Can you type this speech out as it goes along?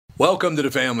Welcome to the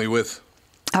family with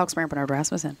Alex Brandt Bernard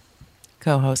Rasmussen.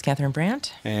 Co-host Catherine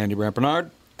Brandt. Andy Brandt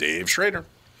Bernard. Dave Schrader.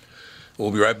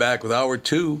 We'll be right back with hour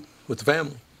 2 with the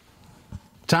family.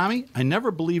 Tommy, I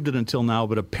never believed it until now,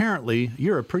 but apparently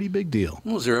you're a pretty big deal.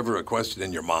 Was there ever a question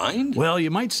in your mind? Well, you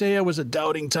might say I was a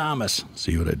doubting Thomas.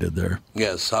 See what I did there?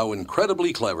 Yes, how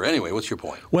incredibly clever. Anyway, what's your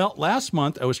point? Well, last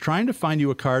month I was trying to find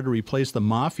you a car to replace the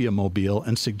Mafia Mobile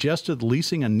and suggested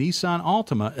leasing a Nissan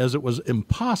Altima as it was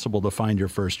impossible to find your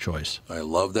first choice. I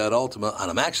love that Altima,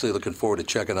 and I'm actually looking forward to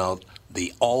checking out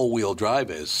the all-wheel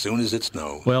drive as soon as it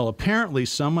snows. Well, apparently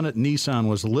someone at Nissan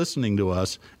was listening to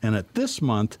us, and at this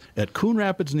month at Coon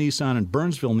Rapids Nissan and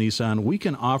Burnsville Nissan, we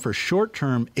can offer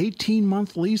short-term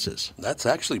 18-month leases. That's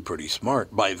actually pretty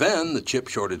smart. By then, the chip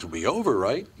shortage will be over,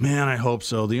 right? Man, I hope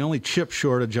so. The only chip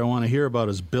shortage I want to hear about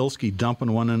is Bilski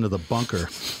dumping one into the bunker.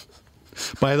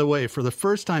 By the way, for the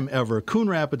first time ever, Coon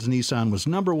Rapids Nissan was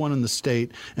number 1 in the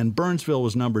state, and Burnsville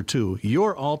was number 2.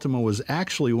 Your Altima was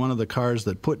actually one of the cars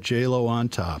that put J-Lo on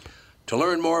top. To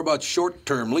learn more about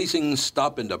short-term leasing,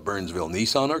 stop into Burnsville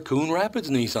Nissan or Coon Rapids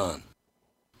Nissan.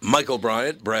 Michael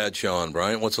Bryant, Bradshaw and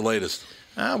Bryant, what's the latest?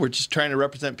 We're just trying to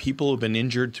represent people who've been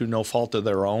injured through no fault of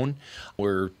their own.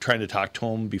 We're trying to talk to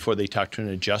them before they talk to an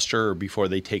adjuster or before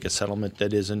they take a settlement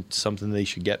that isn't something they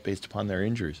should get based upon their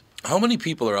injuries. How many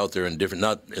people are out there in different,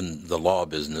 not in the law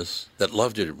business, that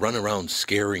love to run around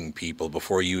scaring people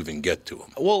before you even get to them?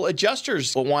 Well,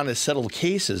 adjusters want to settle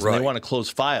cases and Right. they want to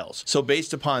close files. So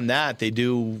based upon that, they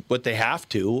do what they have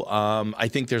to. I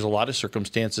think there's a lot of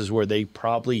circumstances where they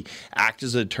probably act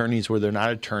as attorneys where they're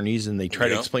not attorneys and they try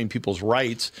to explain people's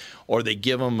rights, or they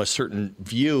give them a certain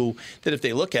view that if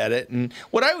they look at it. And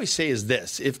what I always say is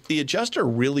this: if the adjuster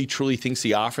really truly thinks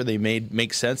the offer they made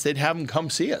makes sense, they'd have them come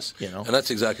see us. And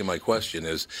that's exactly my question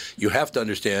is, you have to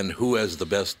understand who has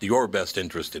your best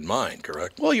interest in mind,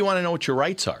 correct? Well, you want to know what your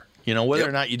rights are. Whether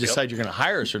or not you decide you're going to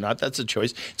hire us or not, that's a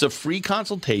choice. It's a free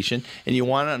consultation, and you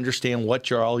want to understand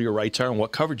what all your rights are and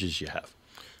what coverages you have.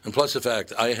 And plus the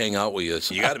fact I hang out with you,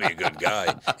 so you got to be a good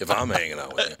guy if I'm hanging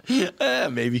out with you.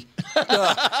 Maybe.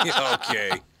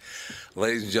 Okay.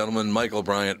 Ladies and gentlemen, Michael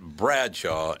Bryant,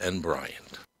 Bradshaw and Bryant.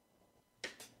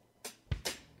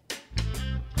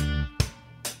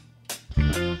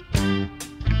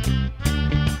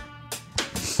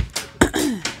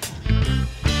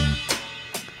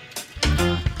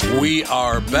 We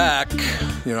are back.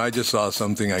 I just saw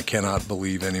something I cannot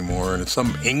believe anymore, and it's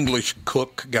some English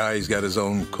cook guy. He's got his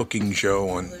own cooking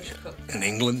show in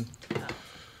England.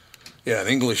 Yeah, an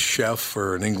English chef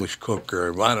or an English cook,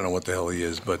 or I don't know what the hell he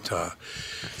is, but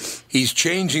he's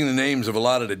changing the names of a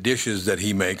lot of the dishes that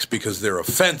he makes because they're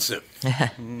offensive.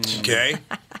 Okay?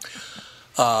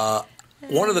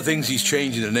 One of the things he's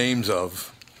changing the names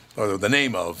of, or the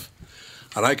name of,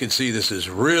 and I can see this is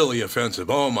really offensive.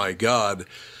 Oh, my God.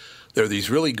 There are these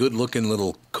really good-looking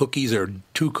little cookies. There are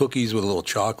 2 cookies with a little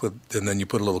chocolate, and then you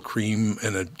put a little cream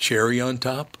and a cherry on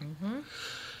top. Mm-hmm.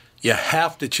 You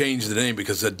have to change the name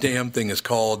because the damn thing is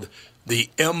called the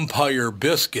Empire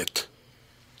Biscuit.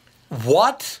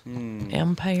 What?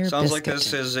 Empire Sounds Biscuit. like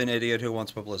this is an idiot who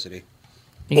wants publicity.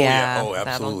 Yeah, Oh, absolutely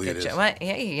that'll it get is. you. Well,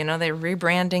 hey, they're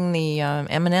rebranding the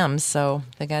M&Ms, so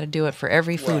they got to do it for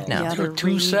every food now. Yeah, They're they're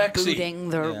too sexy.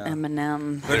 rebooting the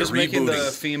M&M. They're just making the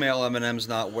rebooting. female M&Ms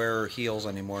not wear heels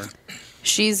anymore.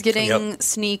 She's getting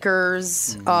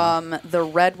sneakers. The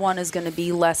red one is going to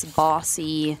be less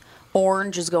bossy.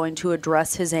 Orange is going to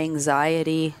address his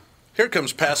anxiety. Here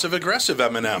comes passive-aggressive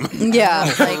M&M. Yeah,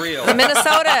 like, real. The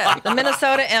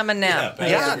Minnesota M&M.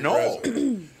 Yeah, no.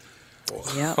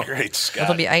 yeah. Great, Scott.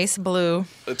 It'll be ice blue.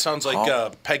 It sounds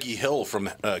like Peggy Hill from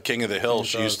King of the Hill.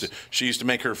 She used to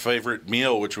make her favorite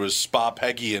meal, which was Spa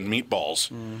Peggy and meatballs.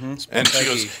 Mm-hmm. And she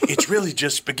goes, "It's really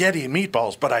just spaghetti and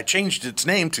meatballs, but I changed its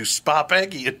name to Spa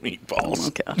Peggy and meatballs."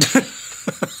 Okay.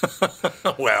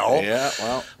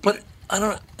 Well, but I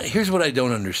don't. Here's what I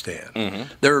don't understand. Mm-hmm.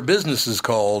 There are businesses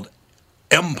called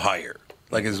Empire,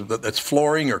 like that's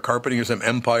flooring or carpeting or some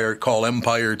Empire. Call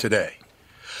Empire Today.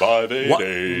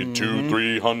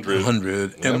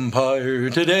 588-2300. Empire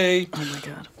Today. Oh, my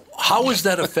God. How is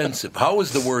that offensive? How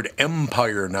is the word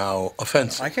empire now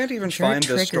offensive? I can't even Sure find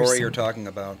this story triggers you're them. talking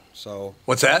about. So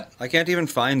What's that? I can't even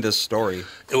find this story.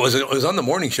 It was on the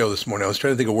morning show this morning. I was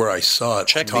trying to think of where I saw it.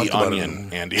 Check Talked the about Onion,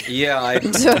 it. Andy. Yeah, I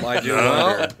do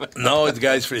wonder. No, the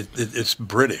guys. It's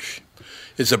British.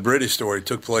 It's a British story. It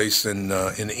took place in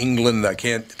England. I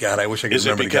wish I could Is it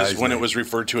remember the because guy's when name. it was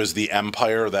referred to as the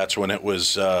Empire, that's when it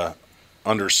was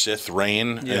under Sith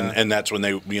reign, Yeah. and that's when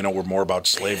they were more about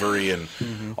slavery and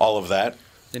all of that?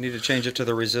 They need to change it to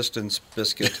the resistance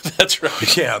biscuit. That's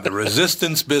right. Yeah, the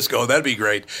resistance biscuit. Oh, that'd be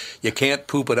great. You can't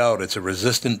poop it out. It's a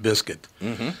resistant biscuit.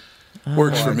 Mm-hmm.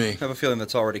 Works for me. I have a feeling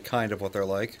that's already kind of what they're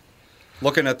like.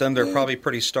 Looking at them, they're probably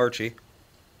pretty starchy.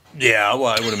 Yeah, well,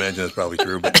 I would imagine that's probably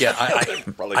true. But yeah,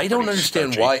 I don't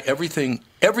understand why everything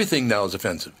now is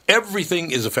offensive.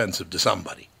 Everything is offensive to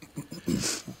somebody.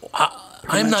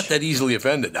 I'm not that easily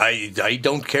offended. I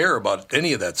don't care about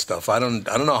any of that stuff. I don't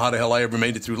know how the hell I ever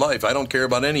made it through life. I don't care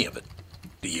about any of it.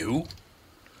 Do you?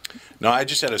 No, I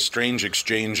just had a strange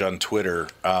exchange on Twitter.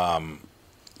 I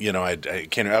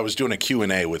was doing a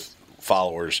Q&A with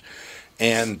followers,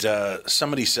 and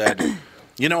somebody said,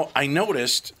 I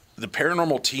noticed the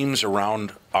paranormal teams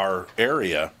around our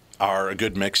area are a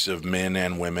good mix of men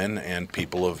and women and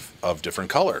people of different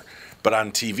color. But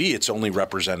on TV, it's only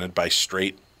represented by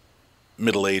straight,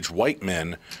 middle-aged white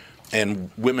men, and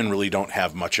women really don't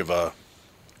have much of a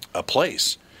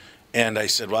place. And I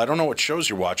said, well, I don't know what shows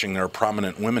you're watching. There are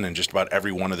prominent women in just about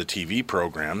every one of the TV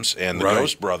programs. And the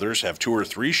Ghost Brothers have 2 or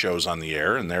 3 shows on the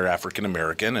air, and they're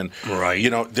African-American. And,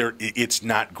 it's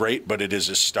not great, but it is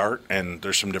a start, and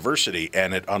there's some diversity.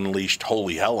 And it unleashed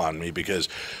holy hell on me because,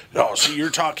 so you're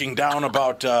talking down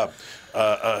about, God,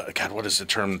 what is the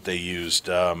term that they used?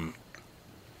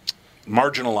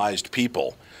 Marginalized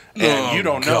people. And you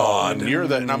don't know, and you're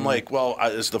that. And I'm like, well,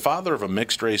 as the father of a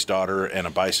mixed race daughter and a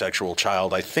bisexual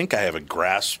child, I think I have a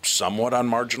grasp somewhat on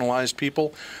marginalized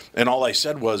people. And all I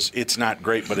said was, it's not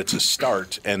great, but it's a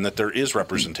start, and that there is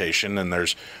representation. And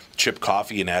there's Chip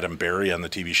Coffey and Adam Berry on the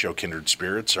TV show Kindred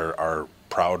Spirits are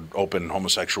proud, open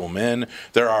homosexual men.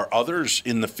 There are others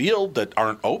in the field that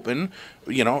aren't open,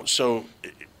 so.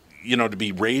 To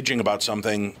be raging about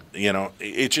something,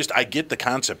 it's just, I get the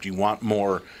concept. You want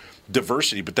more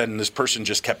diversity, but then this person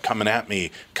just kept coming at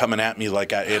me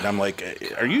like, and I'm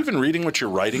like, are you even reading what you're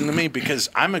writing to me? Because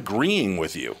I'm agreeing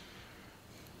with you.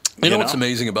 You know what's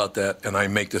amazing about that, and I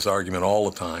make this argument all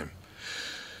the time.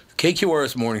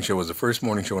 KQRS Morning Show was the first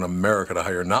morning show in America to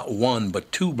hire not 1,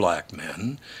 but 2 black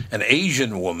men, an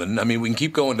Asian woman. I mean, we can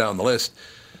keep going down the list.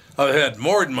 I've had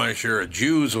more than my share of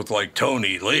Jews with like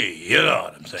Tony Lee, you know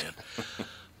what I'm saying.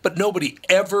 But nobody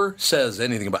ever says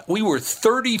anything about it. We were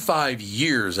 35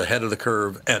 years ahead of the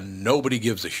curve, and nobody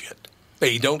gives a shit.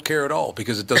 They don't care at all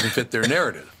because it doesn't fit their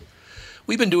narrative.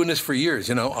 We've been doing this for years.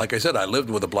 Like I said, I lived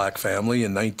with a black family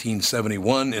in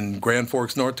 1971 in Grand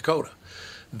Forks, North Dakota.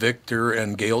 Victor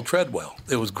and Gail Treadwell.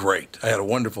 It was great. I had a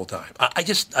wonderful time. I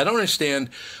don't understand.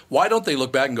 Why don't they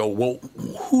look back and go, well,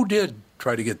 who did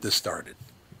try to get this started?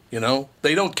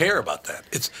 They don't care about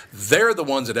that. They're the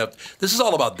ones that have. This is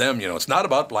all about them. It's not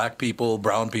about black people,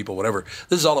 brown people, whatever.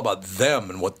 This is all about them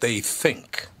and what they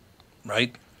think,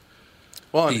 right?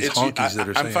 Well,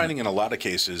 I'm finding in a lot of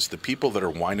cases the people that are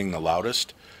whining the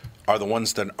loudest are the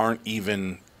ones that aren't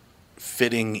even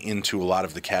fitting into a lot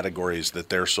of the categories that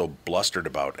they're so blustered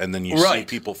about. And then you see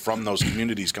people from those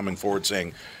communities coming forward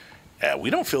saying, we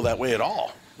don't feel that way at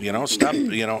all.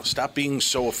 Stop being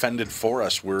so offended for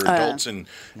us. We're adults and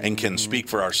can speak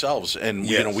for ourselves. And,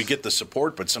 we get the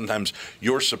support, but sometimes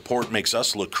your support makes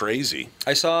us look crazy.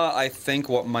 I saw, I think,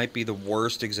 what might be the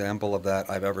worst example of that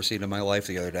I've ever seen in my life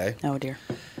the other day. Oh, dear.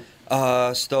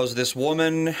 So this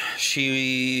woman,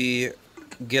 she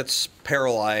gets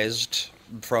paralyzed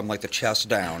from, like, the chest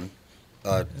down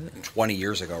 20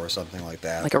 years ago or something like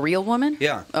that. Like a real woman?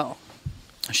 Yeah. Oh.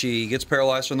 She gets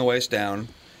paralyzed from the waist down.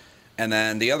 And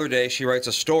then the other day, she writes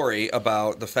a story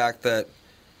about the fact that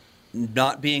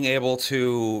not being able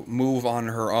to move on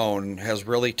her own has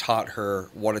really taught her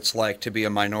what it's like to be a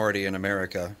minority in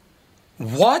America.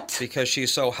 What? Because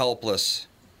she's so helpless,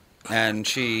 and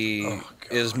she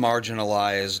is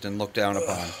marginalized and looked down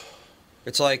upon.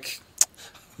 It's like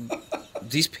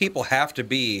these people have to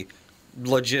be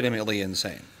legitimately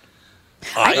insane.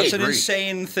 That's an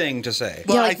insane thing to say.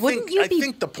 Well, I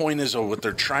think the point is what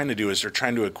they're trying to do is they're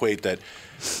trying to equate that.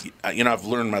 I've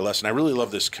learned my lesson. I really love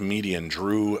this comedian,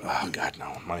 Drew. Oh God,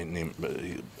 no, my name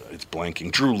it's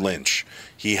blanking. Drew Lynch.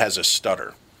 He has a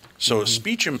stutter, so a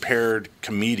speech impaired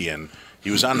comedian.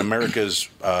 He was on America's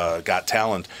Got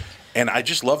Talent, and I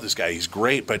just love this guy. He's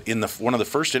great. But in one of the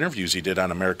first interviews he did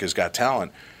on America's Got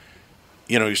Talent,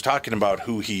 he was talking about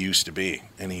who he used to be,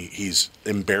 and he's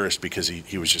embarrassed because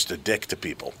he was just a dick to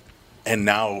people. And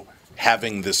now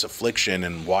having this affliction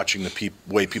and watching the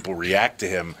way people react to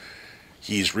him,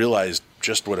 he's realized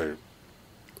just what a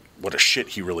shit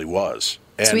he really was.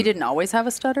 And so he didn't always have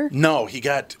a stutter? No, he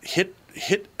got hit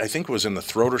hit, I think it was in the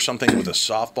throat or something with a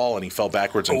softball, and he fell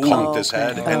backwards and conked his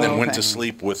head, and then went to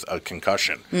sleep with a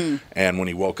concussion. And when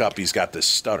he woke up, he's got this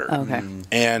stutter. Okay.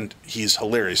 And he's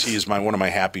hilarious. He is one of my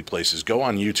happy places. Go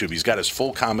on YouTube. He's got his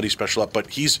full comedy special up,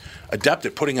 but he's adept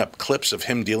at putting up clips of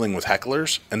him dealing with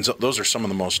hecklers, and so those are some of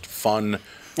the most fun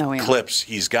clips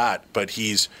he's got. But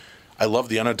I love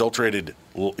the unadulterated.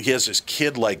 He has this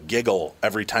kid-like giggle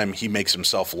every time he makes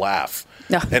himself laugh.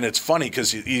 And it's funny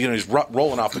because he's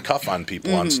rolling off the cuff on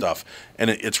people on stuff, and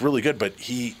it's really good. But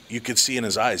you could see in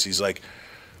his eyes, he's like,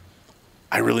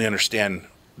 I really understand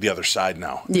the other side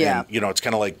now. Yeah. And, it's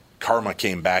kind of like karma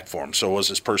came back for him. So was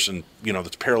this person,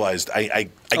 that's paralyzed? I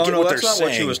get what they're saying. That's not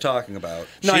what she was talking about.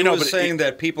 She was saying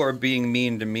that people are being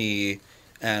mean to me,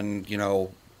 and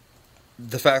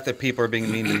the fact that people are being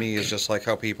mean to me is just like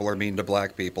how people are mean to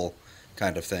black people,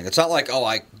 kind of thing. It's not like,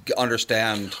 I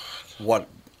understand what.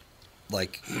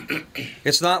 Like,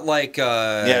 it's not like she's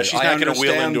I not going to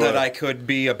wheel understand into that I could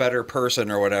be a better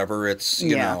person or whatever. It's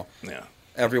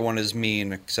everyone is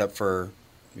mean except for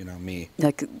me.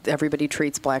 Like, everybody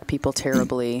treats black people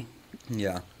terribly.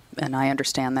 Yeah. And I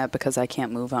understand that because I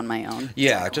can't move on my own.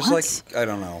 Yeah, like, just what? like, I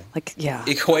don't know. Like, yeah.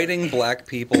 Equating black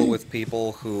people with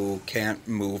people who can't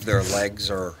move their legs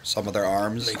or some of their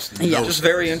arms. Just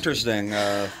very interesting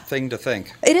thing to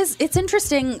think. It's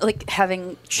interesting, like,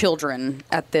 having children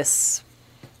at this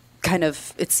kind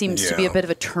of, it seems to be a bit of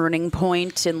a turning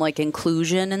point in, like,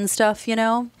 inclusion and stuff,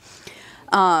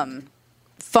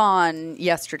 Fawn,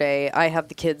 yesterday, I have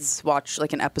the kids watch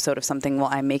like an episode of something while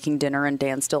I'm making dinner and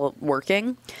Dan's still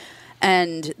working.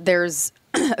 And there's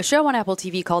a show on Apple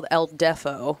TV called El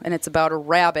Defo, and it's about a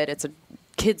rabbit. It's a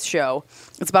kids show.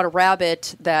 It's about a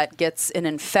rabbit that gets an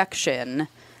infection.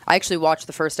 I actually watched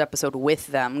the first episode with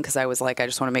them because I was like, I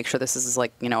just want to make sure this is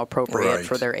like, appropriate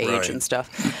for their age and stuff.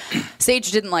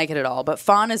 Sage didn't like it at all, but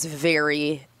Fawn is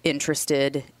very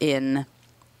interested in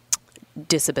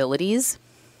disabilities.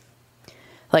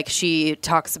 Like, she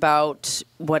talks about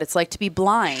what it's like to be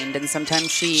blind, and sometimes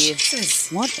she...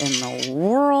 What in the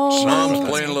world? Mom's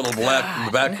playing a little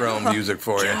background music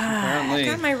for you. I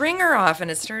got my ringer off,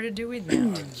 and it started doing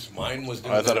that. Mine was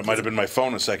doing I thought it might have been my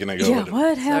phone a second ago. Yeah,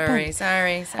 what happened?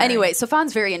 Sorry. Anyway, so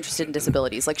Fawn's very interested in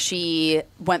disabilities. Like, she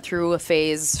went through a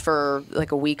phase for,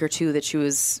 like, a week or two that she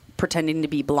was pretending to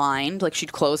be blind. Like,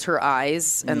 she'd close her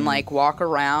eyes and, like, walk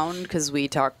around because we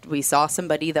saw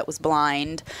somebody that was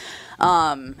blind.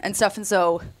 And stuff. And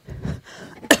so,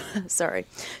 sorry,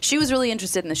 she was really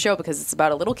interested in the show because it's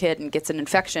about a little kid and gets an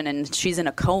infection, and she's in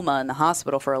a coma in the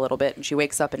hospital for a little bit, and she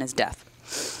wakes up and is deaf.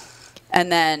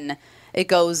 And then it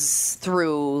goes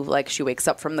through, like, she wakes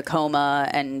up from the coma,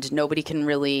 and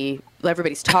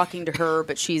everybody's talking to her,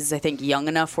 but she's, I think, young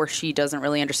enough where she doesn't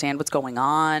really understand what's going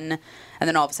on. And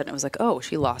then all of a sudden it was like, oh,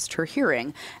 she lost her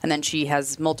hearing. And then she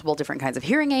has multiple different kinds of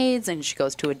hearing aids, and she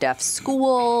goes to a deaf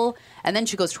school, and then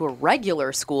she goes to a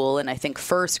regular school in, I think,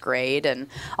 first grade, and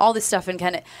all this stuff. And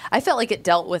kind of, I felt like it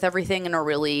dealt with everything in a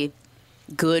really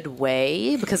good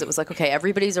way because it was like, okay,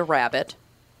 everybody's a rabbit.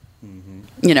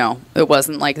 It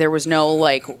wasn't like there was no,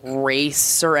 like,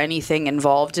 race or anything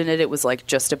involved in it. It was, like,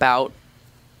 just about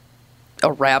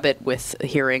a rabbit with a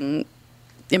hearing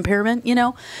impairment,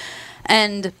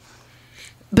 And...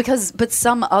 But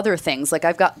some other things, like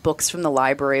I've got books from the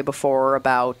library before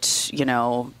about,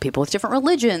 people with different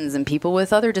religions and people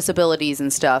with other disabilities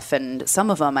and stuff. And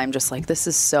some of them I'm just like, this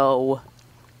is so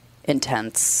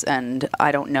intense. And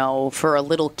I don't know, for a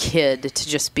little kid to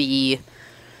just be...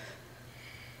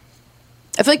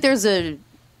 I feel like there's a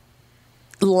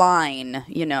line,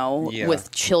 with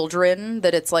children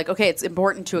that it's like, okay, it's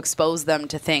important to expose them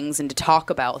to things and to talk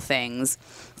about things.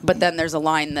 But then there's a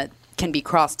line that can be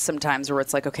crossed sometimes where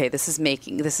it's like, okay, this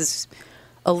is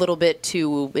a little bit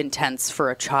too intense for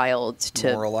a child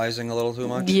to... Moralizing a little too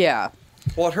much? Yeah.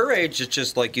 Well, at her age, it's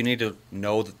just like you need to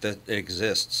know that it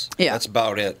exists. Yeah. That's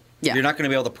about it. Yeah. You're not going to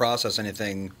be able to process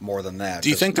anything more than that. Do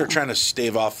you think they're trying to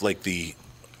stave off, like, the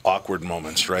awkward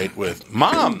moments, right? With,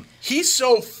 Mom, he's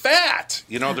so fat!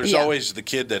 There's always the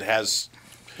kid that has...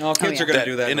 Oh, kids are going to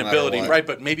do that inability, no matter what. right?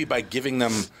 But maybe by giving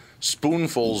them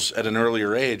spoonfuls at an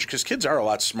earlier age, because kids are a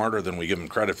lot smarter than we give them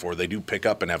credit for. They do pick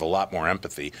up and have a lot more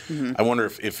empathy. Mm-hmm. I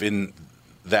wonder if in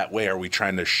that way are we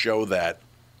trying to show that?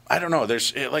 I don't know.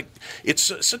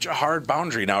 It's such a hard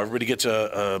boundary now. Everybody gets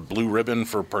a blue ribbon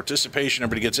for participation.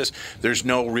 Everybody gets this. There's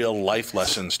no real life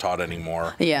lessons taught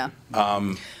anymore. Yeah.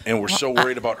 And we're so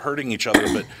worried about hurting each other,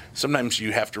 but sometimes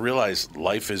you have to realize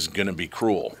life is going to be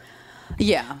cruel.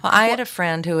 Yeah. Well, I had a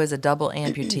friend who is a double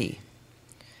amputee.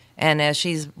 And as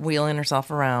she's wheeling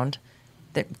herself around,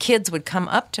 the kids would come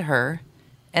up to her,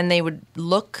 and they would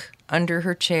look under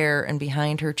her chair and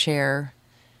behind her chair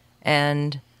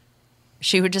And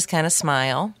she would just kind of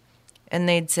smile, and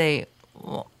they'd say,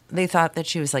 well, they thought that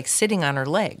she was like sitting on her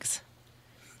legs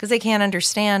because they can't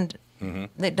understand.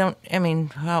 They don't, I mean,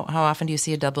 how often do you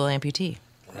see a double amputee?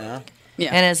 Yeah. Yeah.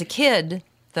 And as a kid,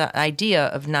 the idea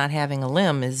of not having a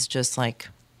limb is just like,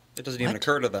 It doesn't even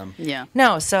occur to them. Yeah.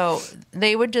 no. So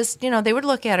they would just, they would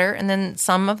look at her, and then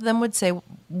some of them would say,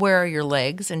 where are your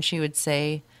legs? And she would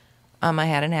say, I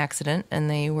had an accident, and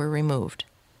they were removed.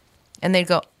 And they'd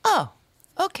go, oh,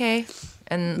 okay.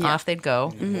 And off they'd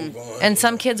go. And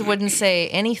some kids wouldn't say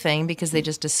anything because they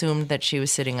just assumed that she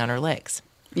was sitting on her legs.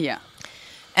 Yeah.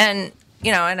 And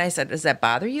and I said, "Does that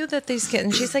bother you that these kids?"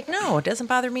 And she's like, "No, it doesn't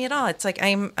bother me at all. It's like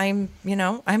I'm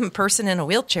a person in a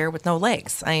wheelchair with no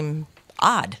legs. I'm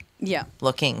odd Yeah.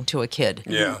 looking to a kid,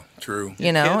 Yeah, true.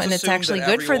 and Kids it's assume actually that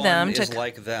good for them everyone to is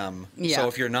like them. Yeah. So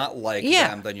if you're not like Yeah.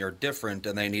 them, then you're different,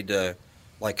 and they need to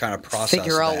like kind of process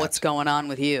Figure out that. what's going on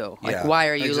with you. Like, Yeah, why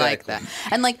are you like exactly.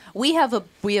 that? And like, we have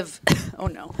oh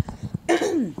no.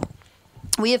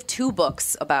 We have 2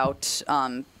 books about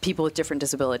people with different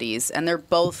disabilities, and they're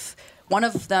both. One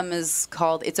of them is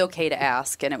called "It's Okay to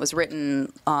Ask," and it was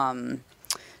written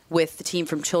with the team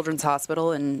from Children's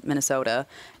Hospital in Minnesota,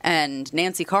 and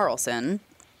Nancy Carlson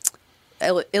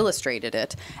illustrated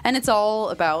it, and it's all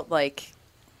about like.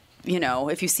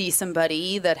 If you see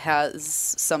somebody that has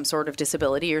some sort of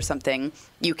disability or something,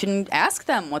 you can ask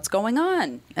them what's going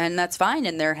on, and that's fine,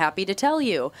 and they're happy to tell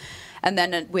you. And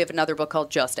then we have another book called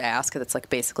Just Ask that's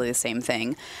like basically the same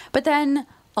thing. But then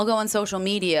I'll go on social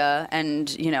media and,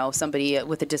 somebody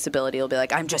with a disability will be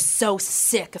like, I'm just so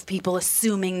sick of people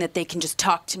assuming that they can just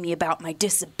talk to me about my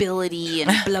disability and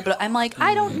blah, blah. I'm like,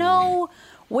 I don't know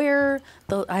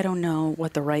I don't know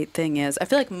what the right thing is. I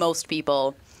feel like most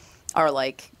people are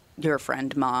like your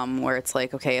friend mom, where it's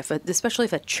like, okay, especially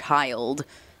if a child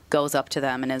goes up to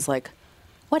them and is like,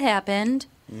 what happened?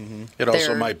 It also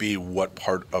They're- might be what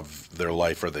part of their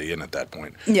life are they in at that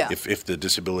point. Yeah. If the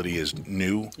disability is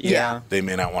new, Yeah. they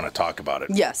may not want to talk about it.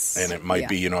 Yes. And it might Yeah.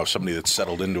 be, if somebody that's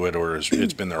settled into it or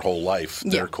it's been their whole life,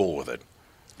 they're Yeah. cool with it.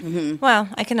 Well,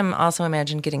 I can also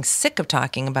imagine getting sick of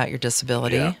talking about your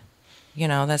disability.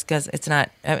 Yeah. That's because it's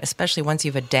not, especially once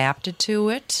you've adapted to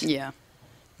it. Yeah.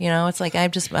 It's like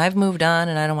I've moved on,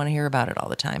 and I don't want to hear about it all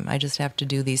the time. I just have to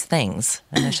do these things,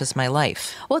 and it's just my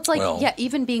life. Well, it's like, Well-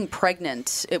 even being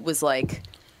pregnant, it was like,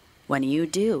 when do you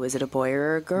do? Is it a boy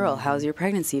or a girl? How's your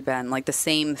pregnancy been? Like the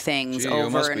same things Gee, over you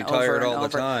must and be over tired and all over.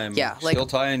 the time. Yeah, like Still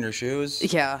tying your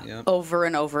shoes. yeah, Yep. over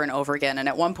and over and over again. And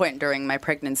at one point during my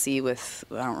pregnancy with,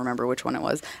 I don't remember which one it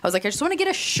was, I was like, I just want to get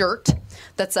a shirt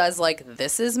that says like,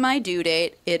 this is my due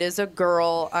date. It is a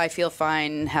girl. I feel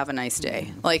fine. Have a nice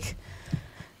day. Like,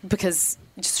 because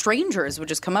strangers would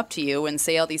just come up to you and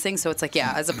say all these things. So it's like,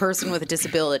 yeah, as a person with a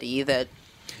disability that,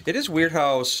 It is weird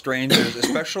how strangers,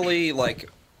 especially like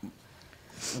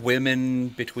women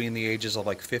between the ages of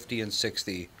like 50 and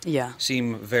 60, yeah,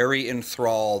 seem very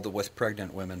enthralled with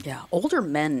pregnant women. yeah, older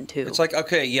men too. It's like,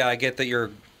 okay, yeah, I get that you're,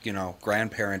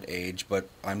 grandparent age, but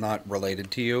I'm not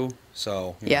related to you,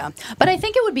 so. you Yeah, know. but I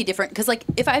think it would be different because, like,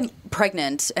 if I'm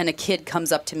pregnant and a kid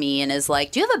comes up to me and is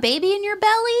like, "Do you have a baby in your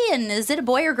belly? And is it a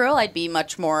boy or girl?" I'd be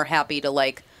much more happy to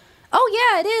like, "Oh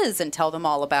yeah, it is," and tell them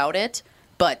all about it.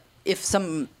 But if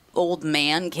some old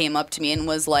man came up to me and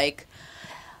was like,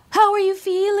 "How are you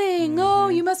feeling? Oh,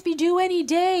 you must be due any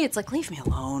day," it's like, leave me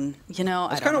alone.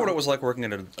 That's kind of what it was like working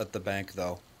at the bank,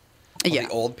 though. Yeah.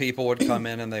 The old people would come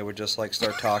in and they would just like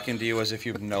start talking to you as if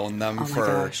you've known them Oh my for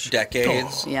gosh.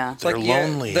 decades. Yeah. It's like, They're yeah,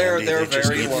 lonely, They're Andy. They just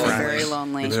very need lonely. friends. Very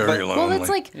lonely. Very Well, lonely. it's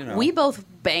like You know. we both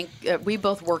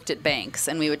worked at banks,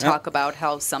 and we would talk about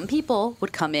how some people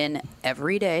would come in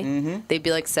every day. They'd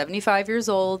be like 75 years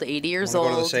old, 80 years I wanna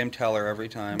old. go to the same teller every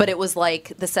time. But it was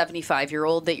like the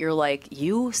 75-year-old that you're like,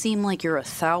 you seem like you're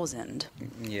 1,000.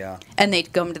 yeah. And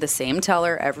they'd come to the same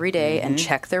teller every day and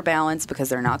check their balance because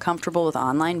they're not comfortable with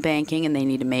online banking, and they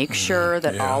need to make sure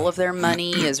that Yeah. all of their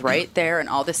money is right there and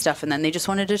all this stuff. And then they just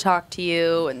wanted to talk to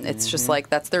you, and it's just like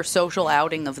that's their social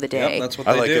outing of the day. Yep, that's what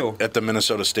I they like do. it. At the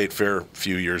Minnesota State Fair a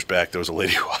few years back, there was a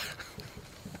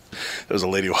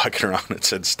lady walking around that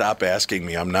said, "Stop asking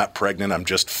me. I'm not pregnant. I'm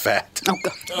just fat." Oh,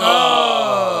 God.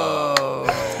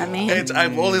 I mean,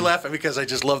 I'm only laughing because I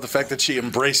just love the fact that she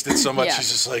embraced it so much. Yeah. She's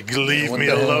just like, "Leave me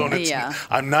alone. Yeah.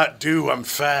 I'm not due. I'm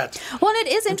fat." well, and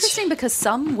it is interesting because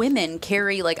some women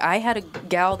carry, like, I had a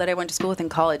gal that I went to school with in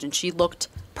college, and she looked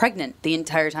pregnant the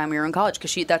entire time we were in college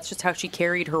because that's just how she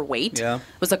carried her weight. Yeah. It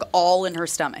was like all in her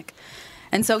stomach.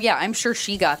 And so, yeah, I'm sure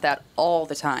she got that all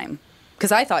the time.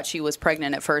 Because I thought she was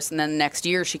pregnant at first, and then the next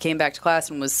year she came back to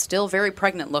class and was still very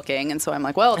pregnant looking. And so I'm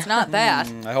like, well, it's not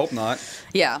that. I hope not.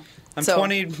 Yeah. I'm So-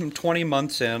 20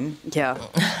 months in. Yeah.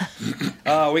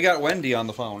 We got Wendy on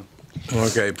the phone.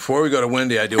 Okay, before we go to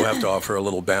Wendy, I do have to offer a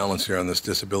little balance here on this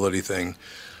disability thing.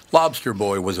 Lobster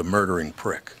Boy was a murdering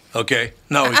prick. Okay,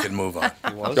 now we can move on.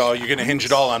 Oh, you're going to hinge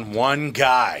it all on one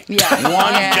guy. Yeah.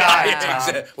 One Yeah.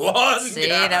 guy. One See,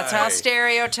 guy. that's how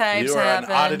stereotypes You are an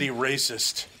happen. oddity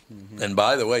racist. And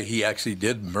by the way, he actually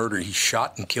did murder. He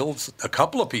shot and killed a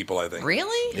couple of people, I think.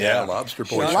 Really? Yeah, Lobster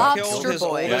Boy. Shot shot and and killed killed. his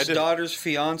Boy. Yeah, I oldest did. daughter's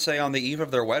fiance on the eve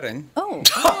of their wedding. Oh.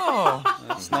 Oh,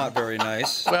 That's not very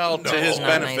nice. Well, to his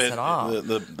Not nice benefit, at all.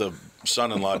 the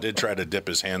son-in-law did try to dip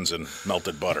his hands in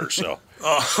melted butter, so.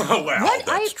 Oh, well, What?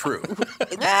 that's true.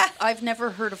 I've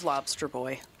never heard of Lobster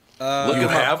Boy. You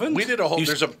haven't? We did a whole.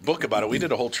 There's a book about it. We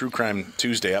did a whole True Crime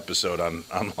Tuesday episode on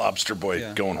Lobster Boy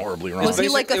Yeah. going horribly wrong. Was he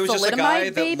like a It was just a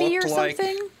guy thalidomide that baby or looked like-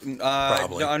 something?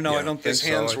 Probably, No, yeah. I don't think His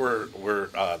hands so. were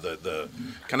the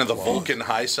kind of the Vulcan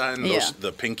high sign. Those, Yeah.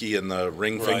 The pinky and the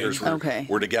ring Right. fingers Okay.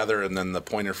 were together, and then the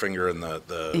pointer finger and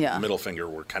the Yeah. middle finger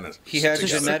were kind of. He had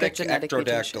Just like a genetic mutation.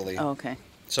 ectrodactyly. Oh, okay.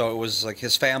 So it was like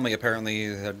his family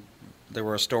apparently they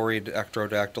were a storied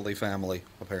ectrodactyly family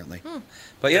apparently.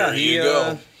 But yeah, There you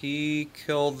go. he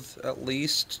killed at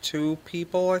least 2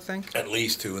 people, I think. At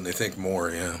least 2, and they think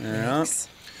more, yeah. Yeah.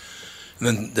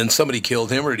 And then somebody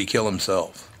killed him, or did he kill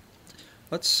himself?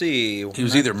 Let's see. He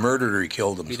was either murdered or he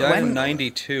killed He himself. died in When- I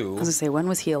 '92. was gonna say, when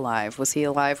was he alive? Was he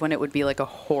alive when it would be like a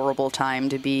horrible time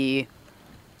to be?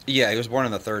 Yeah, he was born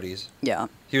in the 30s. Yeah.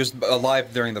 He was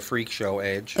alive during the freak show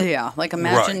age. Yeah. Like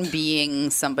imagine Right. being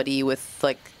somebody with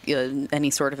like any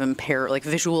sort of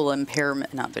visual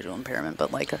impairment, not visual impairment,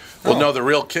 but like a. Well, no, the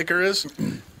real kicker is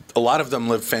a lot of them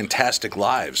lived fantastic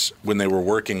lives when they were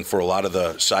working for a lot of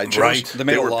the side shows. Right. They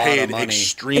made a were lot of paid money.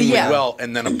 extremely Yeah. well,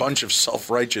 and then a bunch of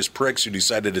self-righteous pricks who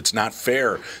decided it's not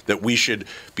fair that we should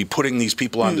be putting these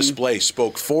people on display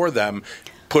spoke for them,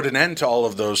 put an end to all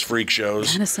of those freak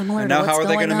shows. Kind of similar And to now, what's how are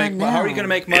they going going to on make? How are you now. going to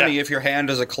make money Yeah. if your hand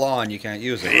is a claw and you can't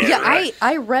use it? Yeah, right.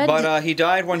 I read. But he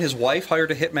died when his wife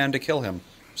hired a hitman to kill him.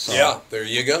 So. Yeah, there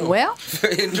you go. well,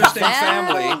 Interesting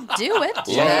family. that'll do it.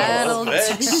 That'll Love,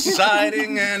 do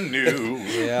exciting and new.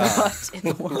 Yeah. it. In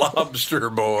the world. Lobster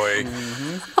Boy.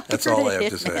 That's all I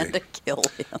have to Hitman say. to kill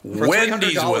him. For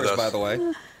Wendy's $300, with us. by the way,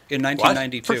 in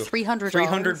 1992. For $300?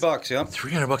 $300, yep.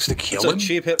 $300 to kill It's a him?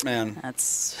 cheap hitman.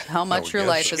 That's how much your yes.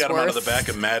 life She is got him worth. out of the back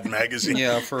of Mad Magazine.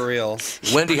 Yeah, for real.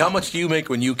 Wendy, how much do you make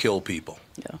when you kill people?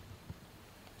 Yeah.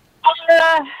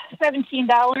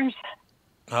 $17.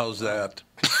 How's that?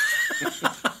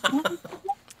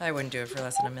 I wouldn't do it for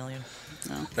less than $1 million.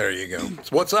 There you go.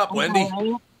 So what's up, Wendy?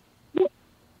 I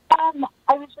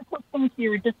was just listening to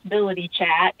your disability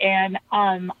chat, and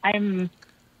I'm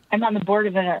on the board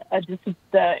of a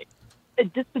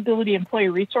disability employee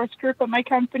resource group at my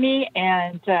company,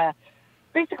 and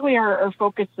basically our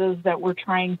focus is that we're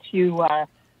trying to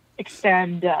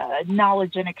extend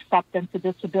knowledge and acceptance of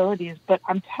disabilities. But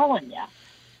I'm telling you,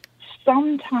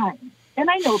 sometimes, and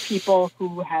I know people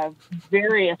who have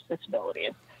various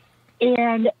disabilities,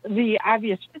 and the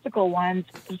obvious physical ones,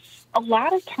 a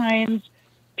lot of times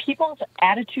people's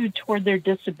attitude toward their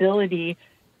disability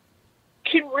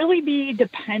can really be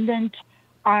dependent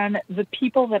on the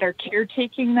people that are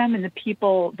caretaking them and the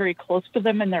people very close to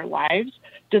them in their lives.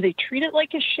 Do they treat it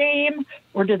like a shame,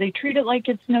 or do they treat it like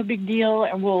it's no big deal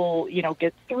and we'll,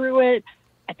 get through it?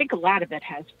 I think a lot of it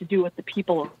has to do with the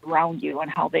people around you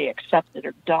and how they accept it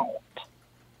or don't.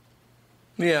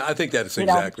 Yeah, I think that's You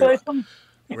know, exactly so right.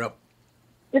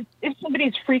 Yep. if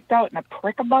somebody's freaked out and a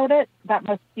prick about it, that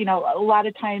must, a lot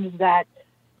of times that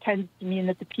tends to mean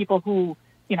that the people who,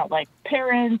 like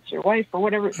parents or wife or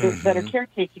whatever that are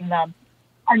caretaking them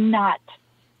are not,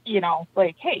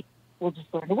 like, hey, we'll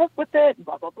just learn to work with it,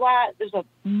 blah, blah, blah. There's a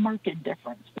marked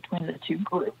difference between the two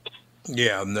groups.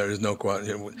 Yeah, and there's no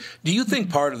question. Do you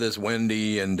think part of this,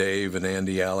 Wendy and Dave and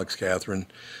Andy, Alex, Catherine,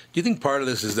 do you think part of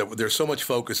this is that there's so much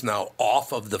focus now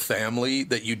off of the family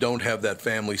that you don't have that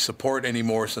family support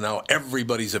anymore, so now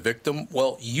everybody's a victim?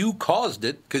 Well, you caused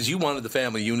it because you wanted the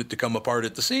family unit to come apart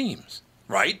at the seams,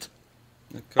 right?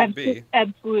 It could be.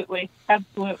 Absolutely.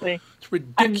 It's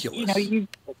ridiculous.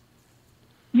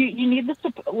 You need the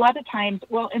support. A lot of times,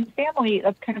 well, in family,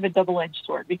 that's kind of a double-edged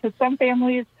sword, because some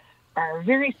families are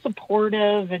very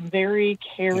supportive and very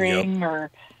caring,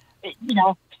 or,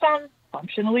 some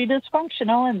functionally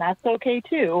dysfunctional, and that's okay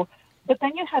too. But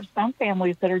then you have some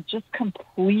families that are just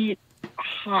complete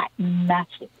hot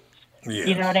messes. Yes.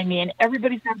 You know what I mean?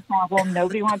 Everybody's got a problem.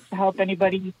 Nobody wants to help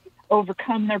anybody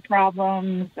overcome their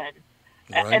problems.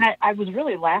 And I was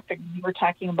really laughing when you were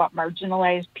talking about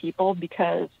marginalized people,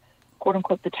 because, quote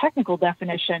unquote, the technical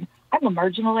definition, I'm a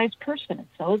marginalized person, and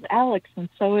so is Alex, and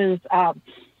so is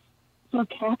So,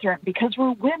 Catherine, because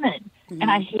we're women, and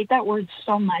I hate that word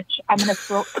so much, I'm going to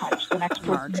throat punch the next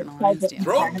person that says it in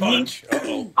front of me. Punch.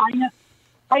 Uh-oh.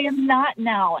 I am not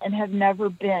now and have never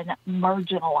been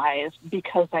marginalized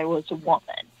because I was a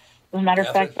woman. As a matter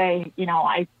of fact, I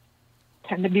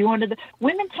tend to be one of the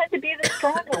women tend to be the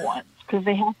stronger ones because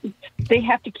they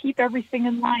have to keep everything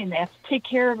in line. They have to take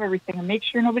care of everything and make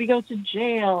sure nobody goes to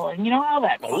jail and all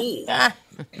that.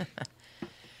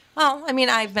 Well, I mean,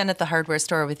 I've been at the hardware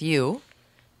store with you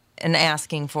and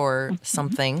asking for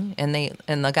something, and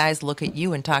the guys look at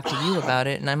you and talk to you about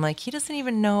it, and I'm like, he doesn't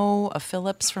even know a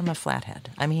Phillips from a flathead.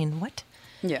 I mean, what?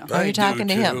 Yeah. Are you talking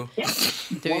to him?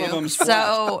 One of them's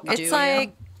So it's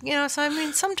like, so I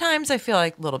mean, sometimes I feel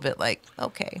like a little bit like,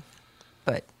 okay,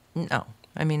 but no.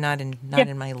 I mean, not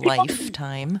in my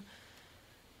lifetime.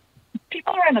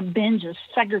 People are on a binge of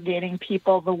segregating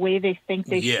people the way they think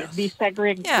they should be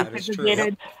segregated. Yeah, that is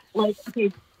true. Like,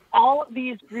 okay, all of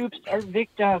these groups are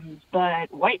victims,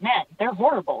 but white men, they're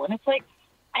horrible. And it's like,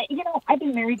 I've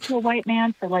been married to a white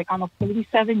man for like almost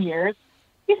 37 years.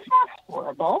 He's not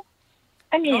horrible.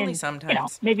 I mean, Only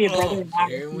sometimes. Maybe a brother-in-law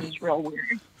is real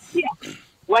weird. Yeah.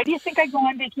 Why do you think I go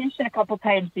on vacation a couple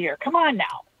times a year? Come on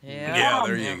now. Yeah,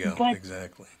 there you go. But,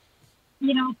 exactly.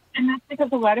 And that's because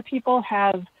a lot of people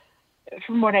have,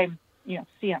 from what I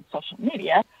see on social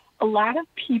media, a lot of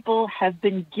people have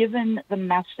been given the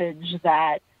message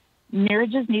that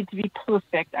marriages need to be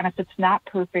perfect, and if it's not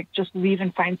perfect, just leave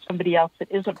and find somebody else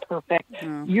that isn't perfect.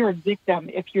 You're a victim.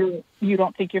 If you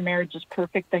don't think your marriage is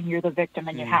perfect, then you're the victim,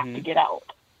 and you have to get out.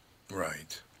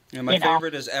 Right. Yeah, my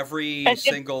favorite is every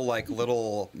single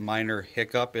little minor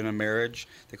hiccup in a marriage.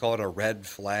 They call it a red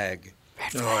flag.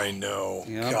 Oh, I know.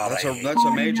 Yeah, God, that's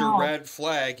a major red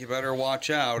flag. You better watch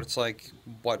out. It's like,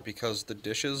 what, because the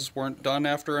dishes weren't done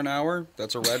after an hour?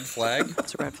 That's a red flag?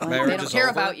 That's a red flag. Marriage They don't is care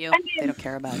over? about you. They don't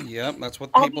care about you. Yep, that's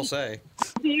what people say.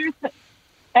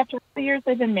 After the years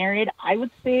I've been married, I would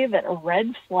say that a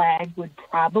red flag would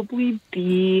probably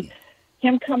be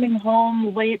him coming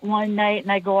home late one night,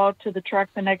 and I go out to the truck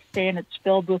the next day, and it's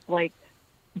filled with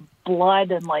blood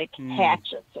and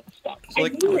hatchets and stuff. So,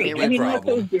 if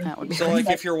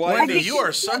your wife Wendy, you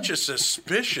are such a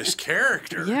suspicious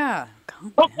character. Yeah,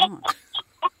 calm down.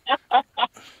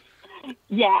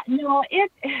 Yeah, no,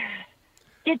 it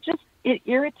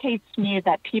irritates me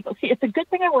that people see. It's a good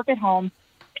thing I work at home.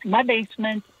 My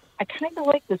basement. I kind of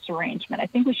like this arrangement. I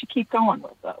think we should keep going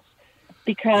with this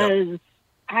because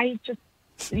I just,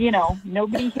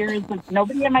 nobody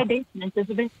in my basement is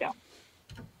a victim.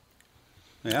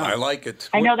 Yeah, I like it.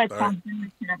 I know that sounds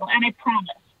really terrible, and I promise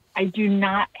I do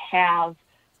not have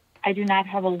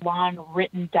a long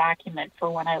written document for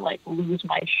when I lose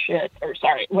my shit, or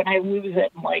when I lose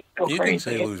it and go you crazy. You can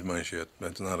say lose my shit.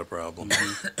 That's not a problem.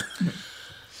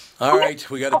 All right,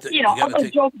 we got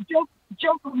to.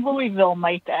 Joe from Louisville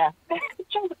might. Joe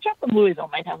from Louisville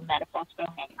might have a manifesto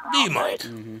hanging around. He might.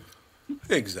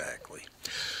 Exactly.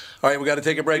 All right, we got to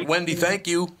take a break. Wendy, thank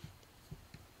you.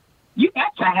 You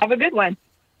betcha. Have a good one.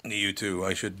 You too.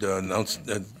 I should announce,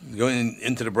 going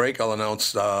into the break, I'll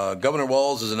announce Governor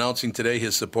Walz is announcing today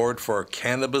his support for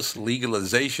cannabis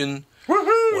legalization.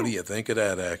 Woohoo! What do you think of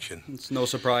that action? It's no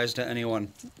surprise to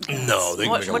anyone. No, they can make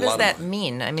a lot of money. What does that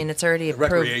mean? I mean, it's already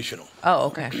approved. Recreational. Oh,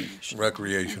 okay.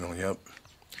 Recreational, yep.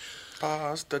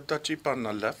 Pass the Dutchie on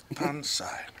the left-hand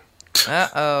side.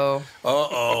 Uh-oh.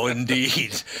 Uh-oh,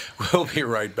 indeed. We'll be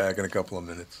right back in a couple of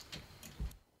minutes.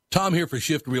 Tom here for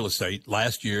Shift Real Estate.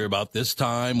 Last year, about this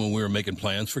time when we were making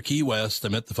plans for Key West, I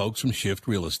met the folks from Shift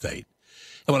Real Estate.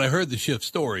 And when I heard the Shift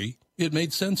story, it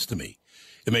made sense to me.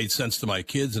 It made sense to my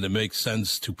kids, and it makes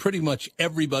sense to pretty much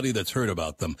everybody that's heard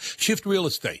about them. Shift Real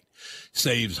Estate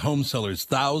saves home sellers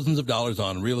thousands of dollars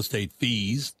on real estate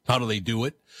fees. How do they do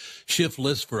it? Shift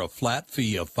lists for a flat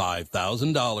fee of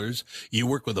 $5,000. You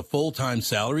work with a full-time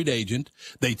salaried agent.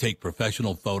 They take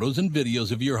professional photos and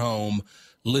videos of your home,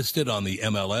 list it on the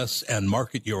MLS, and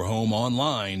market your home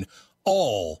online,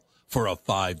 all for a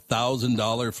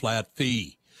 $5,000 flat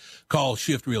fee. Call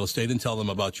Shift Real Estate and tell them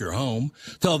about your home.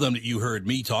 Tell them that you heard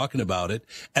me talking about it,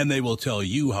 and they will tell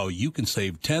you how you can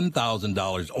save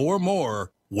 $10,000 or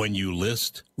more when you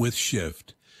list with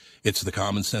Shift. It's the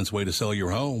common sense way to sell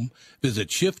your home. Visit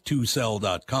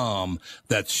shift2sell.com.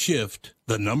 That's shift,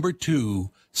 the number 2,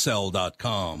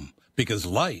 sell.com. Because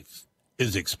life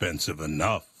is expensive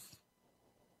enough.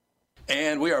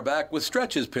 And we are back with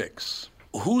Stretch's picks.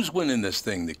 Who's winning this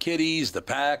thing? The Kitties, the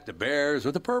Pack, the Bears,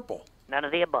 or the Purple? None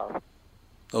of the above.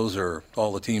 Those are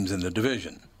all the teams in the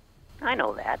division. I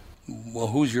know that. Well,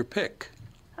 who's your pick?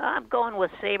 I'm going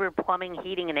with Sabre Plumbing,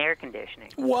 Heating, and Air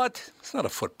Conditioning. What? It's not a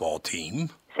football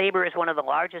team. Sabre is one of the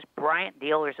largest Bryant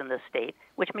dealers in the state,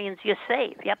 which means you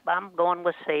save. Yep, I'm going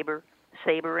with Sabre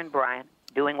and Bryant,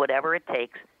 doing whatever it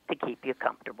takes to keep you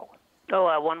comfortable.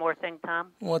 Oh, one more thing, Tom.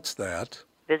 What's that?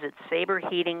 Visit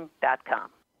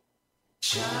saberheating.com.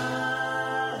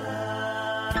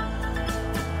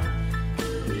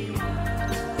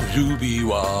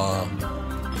 Zubiwa.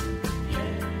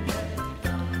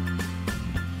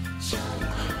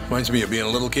 Reminds me of being a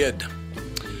little kid.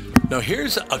 Now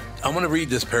I want to read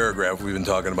this paragraph. We've been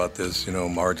talking about this,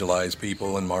 marginalized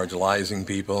people and marginalizing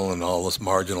people and all this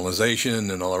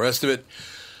marginalization and all the rest of it.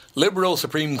 Liberal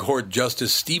Supreme Court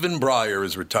Justice Stephen Breyer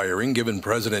is retiring, given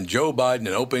President Joe Biden an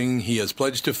opening he has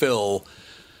pledged to fill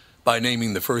by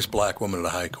naming the first black woman at the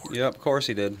high court. Yeah, of course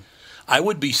he did. I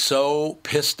would be so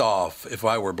pissed off if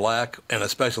I were black, and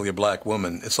especially a black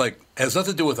woman. It's like, it has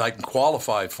nothing to do with I can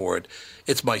qualify for it.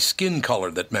 It's my skin color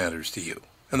that matters to you,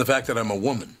 and the fact that I'm a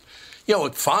woman.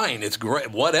 Fine, it's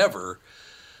great, whatever,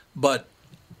 but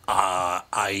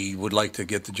I would like to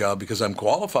get the job because I'm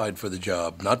qualified for the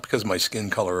job, not because of my skin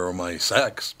color or my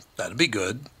sex. That'd be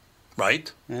good,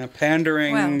 right? Yeah,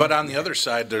 pandering. Well, But on the other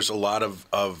side, there's a lot of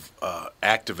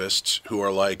activists who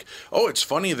are like, oh, it's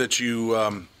funny that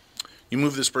you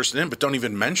move this person in, but don't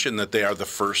even mention that they are the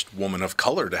first woman of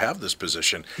color to have this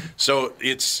position. So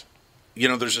it's,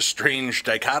 there's a strange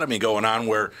dichotomy going on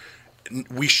where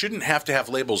we shouldn't have to have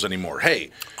labels anymore.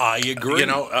 Hey, I agree.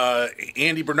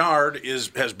 Andy Bernard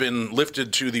has been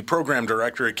lifted to the program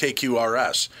director at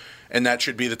KQRS, and that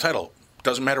should be the title.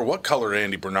 Doesn't matter what color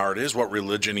Andy Bernard is, what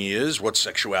religion he is, what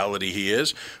sexuality he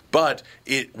is, but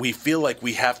we feel like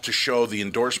we have to show the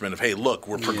endorsement of, hey, look,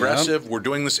 we're progressive, we're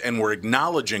doing this, and we're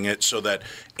acknowledging it so that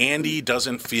Andy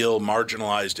doesn't feel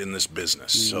marginalized in this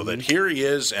business. So that here he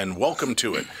is, and welcome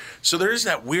to it. So there is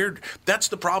that weird. That's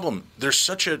the problem. There's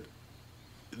such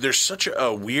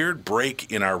a weird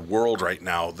break in our world right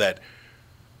now that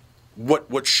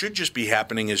what should just be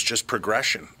happening is just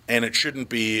progression, and it shouldn't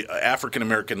be African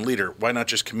American leader. Why not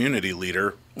just community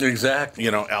leader? Exactly.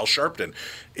 Al Sharpton.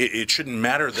 It shouldn't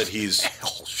matter that he's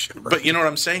Al Sharpton. But you know what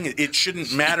I'm saying? It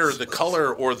shouldn't matter the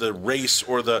color or the race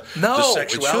or the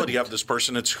sexuality of this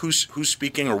person. It's who's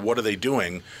speaking or what are they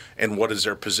doing and what is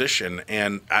their position.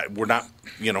 And we're not,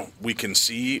 we can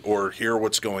see or hear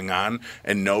what's going on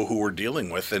and know who we're dealing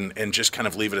with and just kind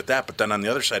of leave it at that. But then on the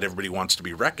other side, everybody wants to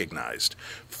be recognized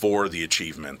for the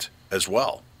achievement as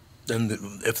well. And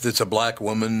if it's a black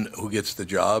woman who gets the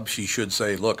job, she should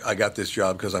say, look, I got this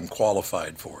job because I'm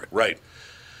qualified for it. Right.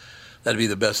 That'd be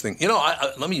the best thing.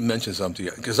 Let me mention something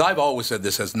to you, because I've always said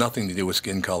this has nothing to do with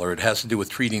skin color. It has to do with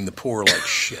treating the poor like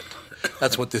shit.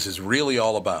 That's what this is really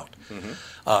all about. Mm-hmm.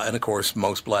 And, of course,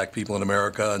 most black people in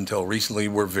America until recently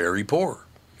were very poor,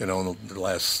 in the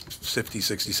last 50,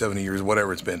 60, 70 years,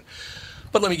 whatever it's been.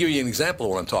 But let me give you an example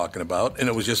of what I'm talking about. And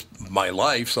it was just my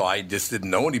life, so I just didn't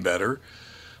know any better.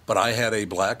 But I had a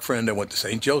black friend. I went to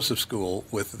St. Joseph School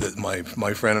with my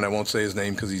friend, and I won't say his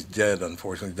name because he's dead,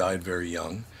 unfortunately, died very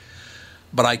young.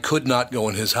 But I could not go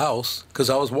in his house because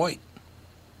I was white.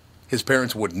 His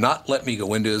parents would not let me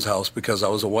go into his house because I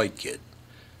was a white kid.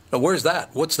 Now, where's that?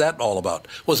 What's that all about?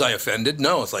 Was I offended?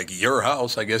 No, it's like your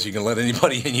house. I guess you can let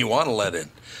anybody in you want to let in.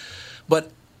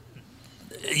 But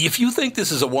if you think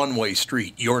this is a one-way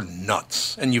street, you're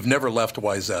nuts, and you've never left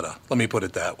Wayzata. Let me put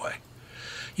it that way.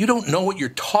 You don't know what you're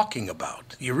talking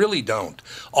about. You really don't.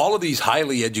 All of these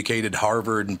highly educated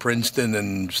Harvard and Princeton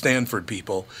and Stanford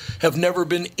people have never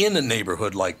been in a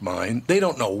neighborhood like mine. They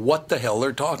don't know what the hell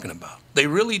they're talking about. They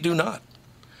really do not.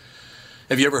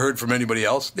 Have you ever heard from anybody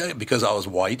else? Yeah, because I was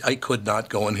white, I could not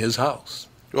go in his house.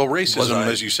 Well, racism,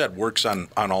 as you said, works on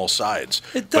all sides.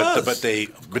 It does.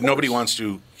 But nobody wants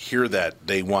to hear that.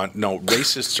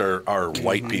 Racists are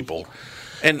white people.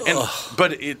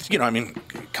 But it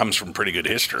comes from pretty good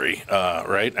history,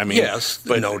 right? Yes,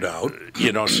 but no doubt.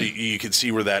 So you can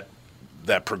see where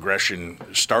that progression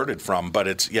started from. But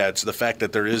it's the fact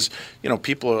that there is,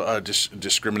 people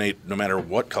discriminate no matter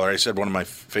what color. I said one of my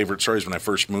favorite stories when I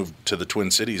first moved to the Twin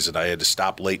Cities that I had to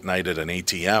stop late night at an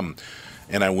ATM.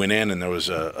 And I went in, and there was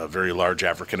a very large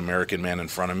African-American man in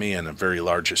front of me and a very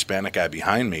large Hispanic guy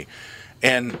behind me.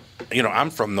 And,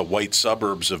 I'm from the white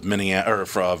suburbs of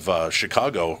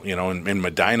Chicago, in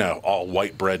Medina, all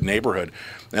white bread neighborhood.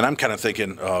 And I'm kind of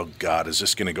thinking, oh, God, is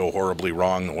this going to go horribly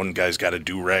wrong? The one guy's got a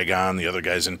do-rag on, the other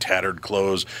guy's in tattered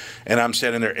clothes. And I'm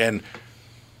standing there, and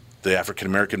the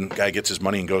African-American guy gets his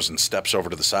money and goes and steps over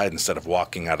to the side instead of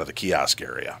walking out of the kiosk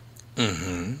area.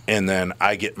 And then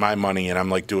I get my money, and I'm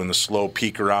like doing the slow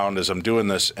peek around as I'm doing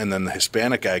this. And then the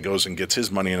Hispanic guy goes and gets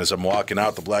his money. And as I'm walking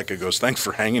out, the black guy goes, "Thanks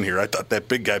for hanging here. I thought that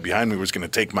big guy behind me was going to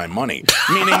take my money,"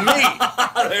 meaning me.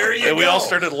 There you And we go. all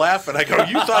started laughing. I go,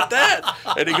 "You thought that?"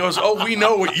 And he goes, "Oh, we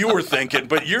know what you were thinking,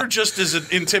 but you're just as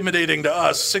intimidating to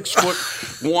us.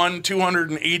 6'1",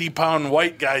 280-pound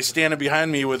white guy standing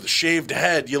behind me with a shaved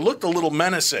head. You looked a little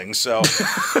menacing." So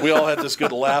we all had this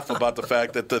good laugh about the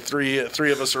fact that the three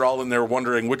of us are all in there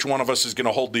wondering which one of us is going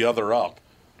to hold the other up.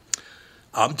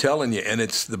 I'm telling you, and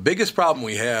it's the biggest problem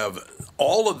we have.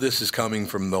 All of this is coming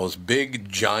from those big,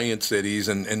 giant cities,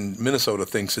 and Minnesota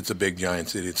thinks it's a big, giant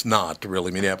city. It's not,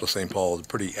 really. Minneapolis, St. Paul is a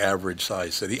pretty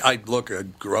average-sized city. I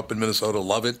grew up in Minnesota,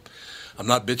 love it. I'm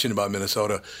not bitching about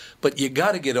Minnesota, but you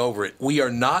got to get over it. We are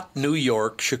not New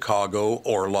York, Chicago,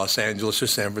 or Los Angeles, or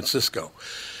San Francisco.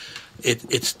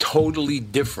 It's totally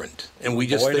different, and we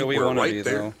just think we're right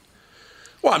there. Though.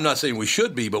 Well, I'm not saying we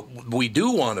should be, but we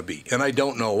do want to be, and I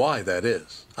don't know why that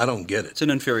is. I don't get it. It's an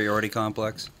inferiority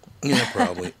complex. Yeah,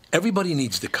 probably. Everybody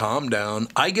needs to calm down.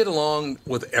 I get along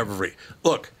with every...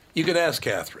 Look, you can ask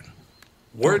Catherine,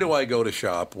 where do I go to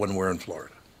shop when we're in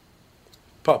Florida?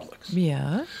 Publix.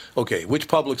 Yeah. Okay, which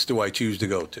Publix do I choose to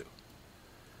go to?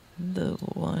 The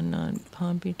one on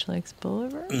Palm Beach Lakes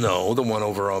Boulevard? No, the one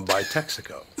over on by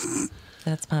Texaco.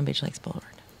 That's Palm Beach Lakes Boulevard.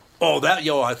 Oh,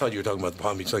 I thought you were talking about the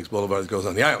Palm Beach Lakes Boulevard that goes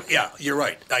on the island. Yeah, you're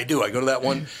right. I do. I go to that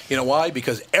one. You know why?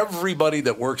 Because everybody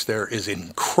that works there is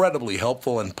incredibly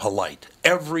helpful and polite.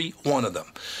 Every one of them.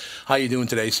 How you doing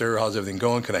today, sir? How's everything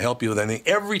going? Can I help you with anything?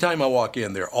 Every time I walk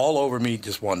in, they're all over me,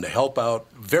 just wanting to help out.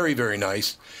 Very, very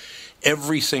nice.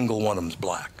 Every single one of them's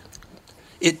black.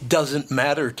 It doesn't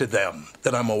matter to them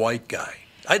that I'm a white guy.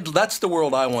 That's the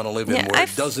world I want to live in, where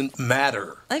it doesn't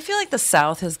matter. I feel like the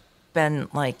South has been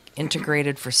like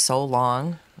integrated for so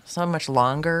long, so much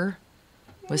longer,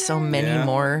 with so many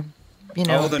more, the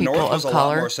people North was of a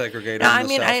color. lot more segregated. No, than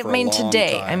the South for a long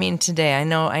today.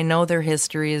 time. I know their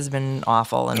history has been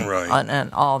awful and Right.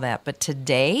 and all that, but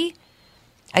today,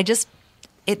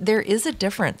 there is a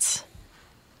difference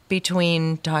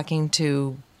between talking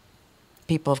to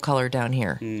people of color down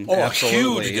here. Oh, a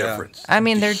Absolutely, huge yeah. difference. I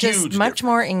mean, they're just Huge much difference.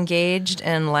 more engaged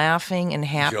and laughing and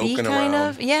happy, Joking kind around.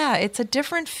 of. Yeah, it's a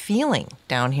different feeling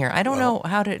down here. I don't know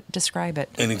how to describe it.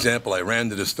 An example, I ran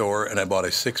to the store and I bought a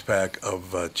 6-pack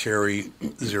of cherry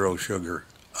zero sugar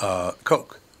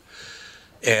Coke.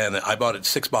 And I bought it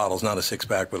 6 bottles, not a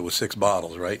 6-pack, but it was 6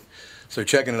 bottles, right? So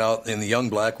checking it out, and the young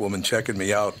black woman checking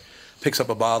me out picks up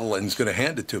a bottle and is going to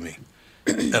hand it to me.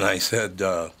 And I said,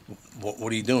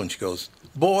 what are you doing? She goes,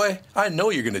 "Boy, I know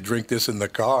you're going to drink this in the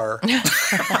car."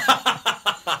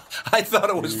 I thought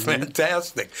it was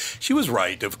fantastic. She was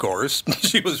right, of course.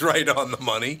 She was right on the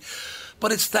money.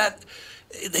 But it's that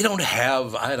they don't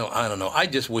have, I don't know. I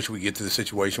just wish we get to the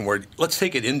situation where let's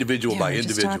take it individual by we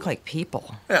individual. just talk like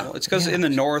people. Yeah. Well, it's because in the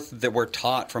North that we're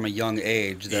taught from a young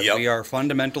age that Yep. we are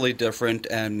fundamentally different,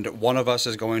 and one of us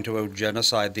is going to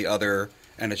genocide the other,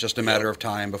 and it's just a matter of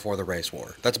time before the race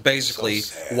war. That's basically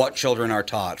So sad. what children are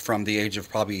taught from the age of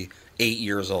probably 8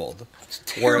 years old.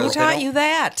 Who Whereas they taught don't- you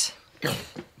that?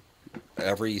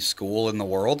 every school in the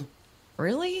world.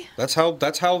 Really? That's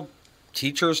how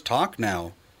teachers talk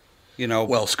now.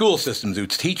 Well, school systems do.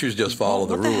 Teachers just follow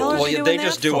the What the hell rules. are they Well, doing they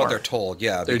just that do what for? they're told.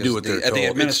 Yeah, They because do what they're told. The It's the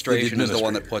administration is the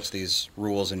one that administrator. puts these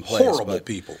rules in place. Horrible but-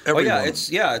 people. Oh Every yeah, one of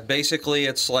it's basically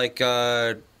it's like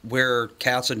we're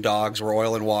cats and dogs. We're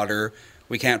oil and water.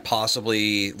 We can't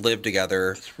possibly live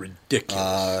together. It's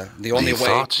ridiculous. The only way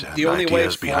thoughts and the only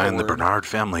ideas way behind the forward- Bernard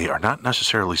family are not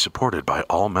necessarily supported by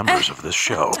all members of this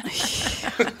show.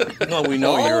 No, we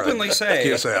know I'll you're openly a say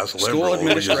kiss-ass school liberal.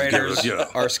 We just give administrators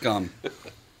us, are scum.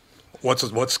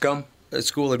 What's scum?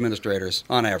 School administrators,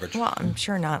 on average. Well, I'm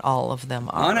sure not all of them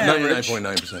are. On average,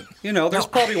 99.9%. there's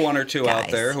probably one or two out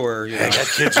Guys. there who are. I got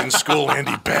kids in school,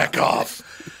 Andy. Back off.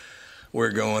 We're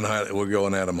going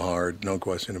at them hard, no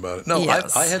question about it. No,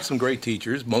 Yes. I had some great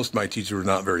teachers. Most of my teachers were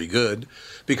not very good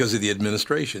because of the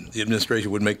administration. The administration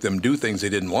would make them do things they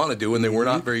didn't want to do, and they were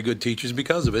not very good teachers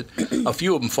because of it. A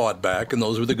few of them fought back, and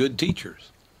those were the good teachers.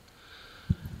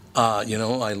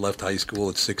 I left high school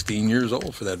at 16 years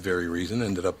old for that very reason.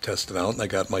 Ended up testing out, and I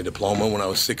got my diploma when I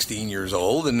was 16 years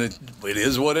old, and it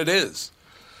is what it is.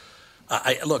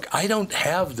 I don't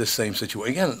have the same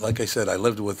situation. Again, like I said, I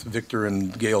lived with Victor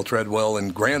and Gail Treadwell in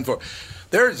Grand Forks.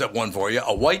 There's that one for you.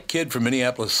 A white kid from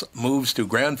Minneapolis moves to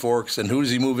Grand Forks, and who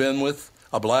does he move in with?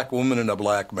 A black woman and a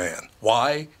black man.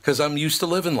 Why? Because I'm used to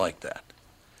living like that.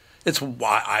 It's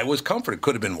why I was comforted.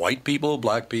 Could have been white people,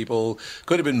 black people,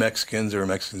 could have been Mexicans or a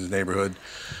Mexican's neighborhood.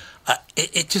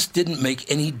 It just didn't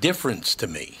make any difference to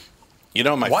me. You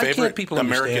know, my Why can't favorite people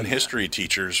American understand that? history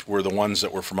teachers were the ones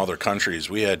that were from other countries.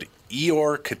 We had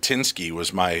Eeyore Katinsky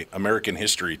was my American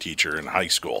history teacher in high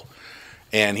school.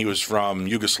 And he was from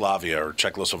Yugoslavia or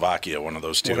Czechoslovakia, one of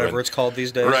those two. Whatever it's called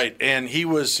these days. Right. And he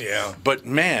was, but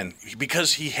man,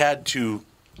 because he had to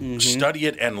study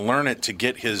it and learn it to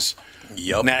get his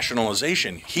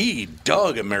nationalization, he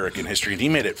dug American history and he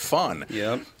made it fun.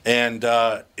 Yep. And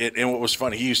what was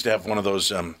funny, he used to have one of those,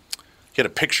 he had a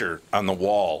picture on the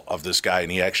wall of this guy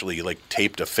and he actually like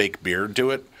taped a fake beard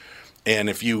to it. And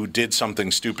if you did something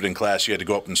stupid in class, you had to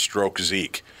go up and stroke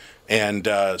Zeke. And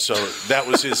so that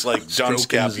was his like dunce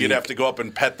cap. You'd have to go up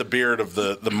and pet the beard of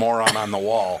the moron on the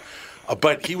wall.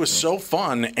 But he was so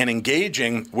fun and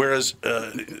engaging, whereas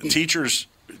teachers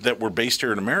that were based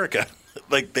here in America,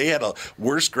 like they had a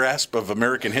worse grasp of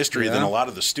American history than a lot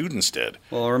of the students did.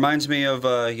 Well, it reminds me of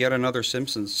yet another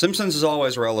Simpsons. Simpsons is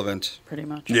always relevant. Pretty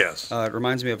much. Yes. It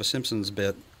reminds me of a Simpsons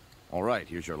bit. All right,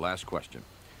 here's your last question.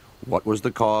 What was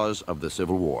the cause of the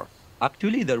Civil War?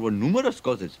 Actually, there were numerous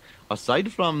causes.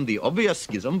 Aside from the obvious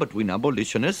schism between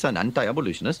abolitionists and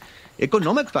anti-abolitionists,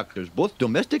 economic factors, both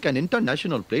domestic and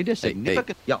international, played a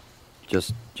significant... Yeah.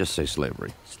 Just say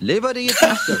slavery. Slavery is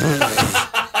master.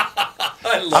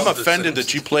 I'm offended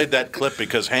that you played that clip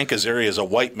because Hank Azaria is a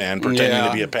white man pretending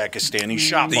to be a Pakistani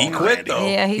shop He owner, quit, Andy. though.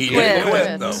 Yeah, he did quit.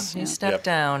 quit, though. He stepped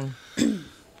down.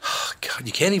 God,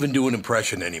 you can't even do an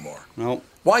impression anymore. No.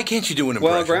 Why can't you do an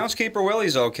impression? Well, Groundskeeper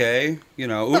Willie's okay. You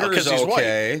know, No, Uter's 'cause he's white.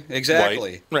 okay.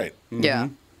 Exactly. White. Right. Yeah.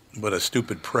 But a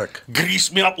stupid prick.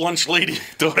 Grease me up, lunch lady.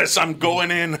 Doris, I'm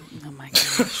going in. Oh my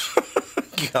gosh.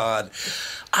 God.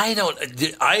 I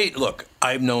don't. Look.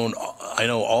 I know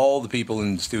all the people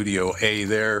in the studio. Hey,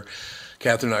 there.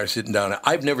 Catherine and I are sitting down.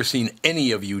 I've never seen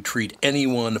any of you treat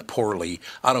anyone poorly.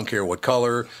 I don't care what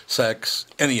color, sex,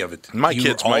 any of it. My You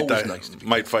kids are might always nice to me.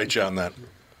 might fight you on that.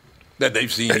 That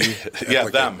they've seen you. Yeah,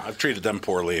 Like them. I've treated them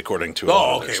poorly according to Oh,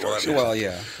 all of okay, their well, stories. Well,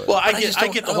 yeah. But Well, I just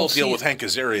get the don't whole see deal with it. Hank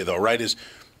Azaria, though, right? Is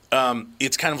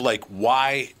it's kind of like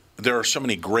why there are so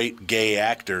many great gay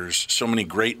actors, so many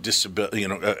great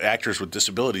actors with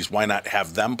disabilities. Why not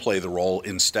have them play the role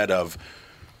instead of,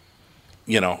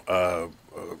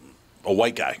 a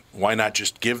white guy? Why not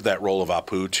just give that role of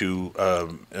Apu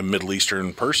to a Middle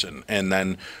Eastern person? And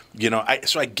then,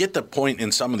 so I get the point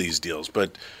in some of these deals,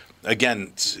 but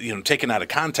again, taken out of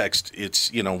context,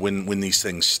 it's, when these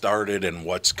things started and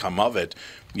what's come of it,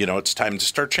 it's time to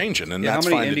start changing, and that's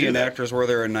how many fine Indian to do that. actors were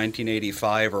there in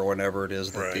 1985 or whenever it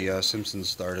is that the Simpsons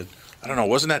started? I don't know.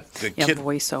 Wasn't that the Yeah, kid,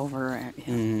 voiceover.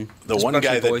 Yeah. the one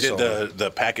guy that Especially did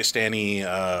the Pakistani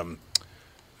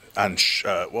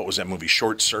what was that movie,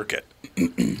 Short Circuit?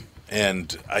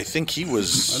 And I think he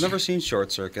was. I've never seen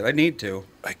Short Circuit. I need to.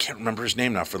 I can't remember his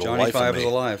name now for the Johnny life Five of is me.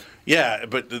 alive. Yeah,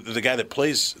 but the guy that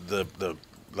plays the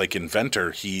like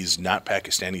inventor, he's not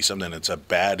Pakistani. Something. It's a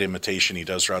bad imitation he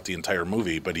does throughout the entire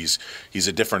movie, but he's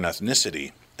a different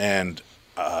ethnicity. And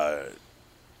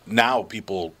now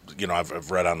people, I've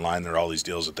read online there are all these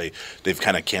deals that they've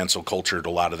kind of cancel cultured a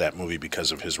lot of that movie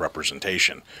because of his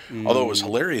representation. Although it was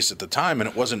hilarious at the time, and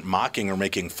it wasn't mocking or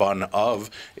making fun of.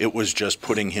 It was just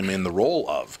putting him in the role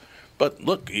of. But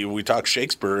look, we talked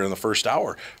Shakespeare in the first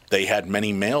hour. They had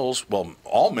many males. Well,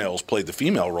 all males played the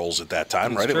female roles at that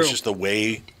time, right? True. It was just the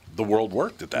way the world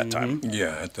worked at that time.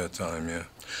 Yeah, at that time, yeah.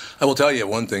 I will tell you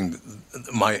one thing.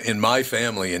 In my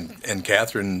family, and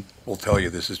Catherine will tell you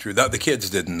this is true. The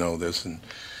kids didn't know this, and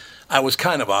I was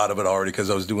kind of out of it already because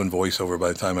I was doing voiceover by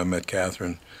the time I met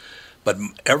Catherine. But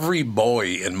every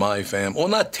boy in my family, well,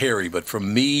 not Terry, but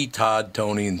from me, Todd,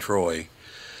 Tony, and Troy,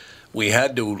 we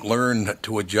had to learn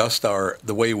to adjust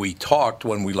the way we talked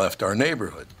when we left our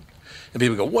neighborhood. And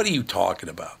people go, "What are you talking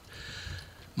about?"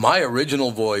 My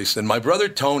original voice, and my brother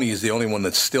Tony is the only one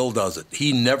that still does it.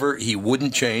 He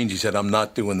wouldn't change. He said, "I'm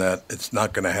not doing that. It's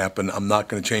not going to happen. I'm not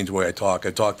going to change the way I talk.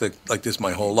 I talked like this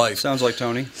my whole life." Sounds like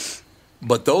Tony.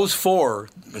 But those four,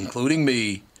 including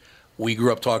me, we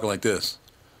grew up talking like this.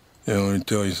 Let me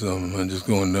tell you something. I'm just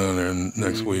going down there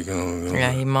next week.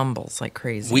 Yeah, he mumbles like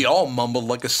crazy. We all mumbled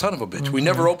like a son of a bitch. We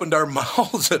never opened our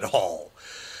mouths at all.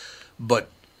 But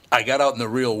I got out in the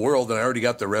real world, and I already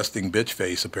got the resting bitch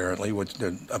face, apparently, which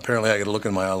apparently I got a look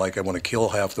in my eye like I want to kill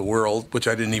half the world, which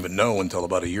I didn't even know until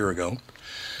about a year ago.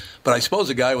 But I suppose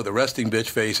a guy with a resting bitch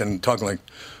face and talking like,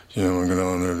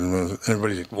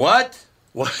 everybody's like, "What?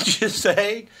 What did you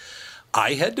say?"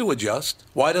 I had to adjust.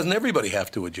 Why doesn't everybody have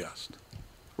to adjust?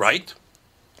 Right?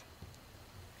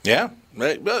 Yeah.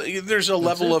 Right. Well, there's a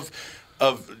level of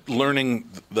learning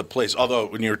the place. Although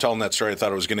when you were telling that story, I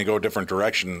thought it was going to go a different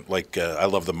direction. Like I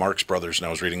love the Marx Brothers, and I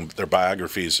was reading their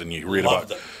biographies, and you read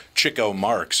about Chico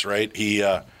Marx, right? He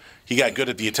he got good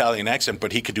at the Italian accent,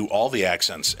 but he could do all the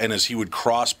accents. And as he would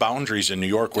cross boundaries in New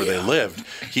York where they lived,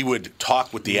 he would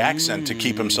talk with the accent to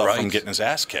keep himself from getting his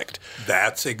ass kicked.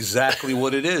 That's exactly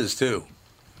what it is, too.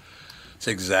 It's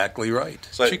exactly right.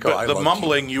 So, but the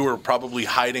mumbling, you were probably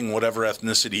hiding whatever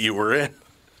ethnicity you were in,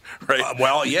 right?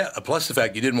 Well, yeah. Plus the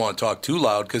fact you didn't want to talk too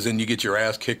loud because then you get your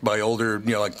ass kicked by older,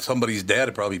 like somebody's dad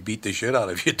would probably beat the shit out of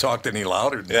you if you talked any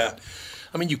louder than that.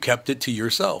 I mean, you kept it to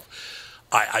yourself.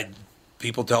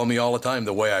 People tell me all the time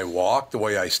the way I walk, the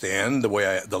way I stand,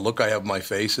 the look I have on my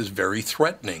face is very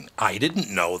threatening. I didn't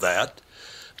know that,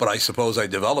 but I suppose I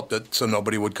developed it so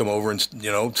nobody would come over and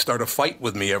start a fight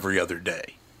with me every other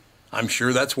day. I'm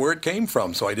sure that's where it came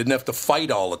from, so I didn't have to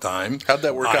fight all the time. How'd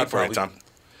that work out for you, Tom?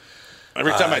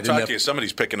 Every time I talk to you,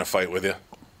 somebody's picking a fight with you.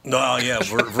 No, yeah,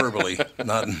 verbally.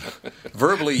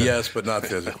 Verbally, yes, but not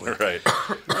physically. Right.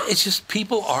 It's just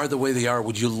people are the way they are.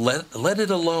 Would you let it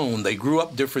alone? They grew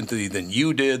up differently than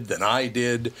you did, than I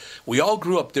did. We all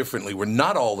grew up differently. We're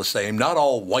not all the same. Not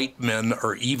all white men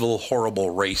are evil, horrible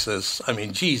racists. I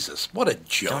mean, Jesus, what a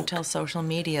joke. Don't tell social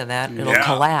media that. It'll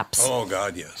collapse. Oh,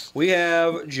 God, yes. We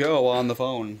have Joe on the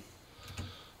phone.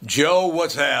 Joe,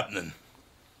 what's happening?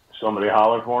 Somebody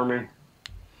holler for me.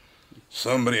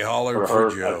 Somebody hollered for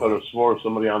Joe. I could have swore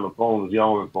somebody on the phone was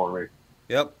yelling for me.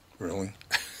 Yep. Really?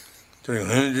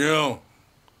 Hey, Joe,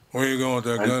 where you going with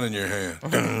that gun in your hand?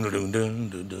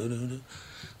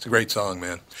 It's a great song,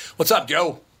 man. What's up,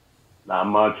 Joe? Not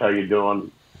much. How you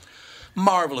doing?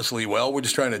 Marvelously well. We're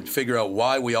just trying to figure out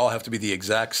why we all have to be the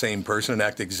exact same person and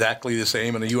act exactly the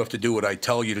same, and you have to do what I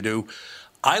tell you to do.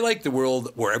 I like the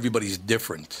world where everybody's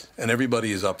different and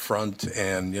everybody is up front,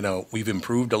 and, we've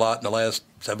improved a lot in the last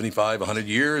 75, 100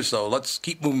 years, so let's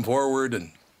keep moving forward,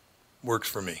 and works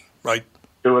for me, right?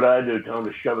 Do what I do. Tell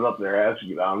them to shove it up their ass and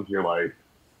get on with your life.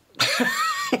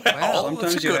 Well,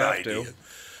 sometimes you have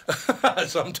to.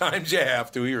 Sometimes you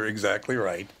have to. You're exactly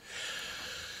right.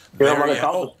 When I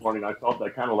called this morning, I felt I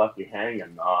kind of left you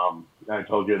hanging. I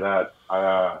told you that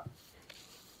I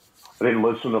didn't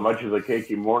listen to much of the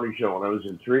KQ Morning Show when I was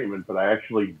in treatment, but I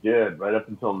actually did. Right up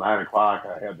until 9 o'clock,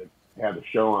 I had the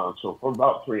show on. So for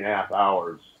about 3.5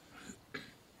 hours,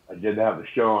 I did have the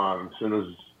show on. As soon as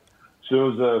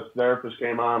the therapist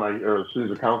came on, or as soon as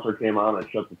the counselor came on, I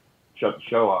shut the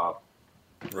show off.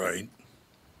 Right.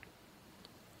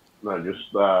 And I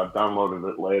just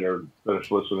downloaded it later,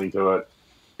 finished listening to it.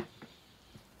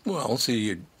 Well,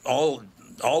 see, all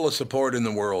the support in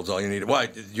the world is all you need. Why,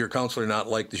 did your counselor not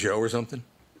like the show or something?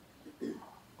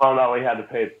 Oh, no, we had to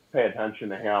pay attention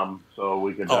to him so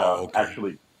we could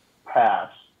actually pass.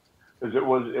 Because it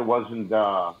wasn't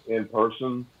in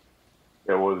person.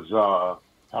 It was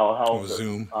telehealth.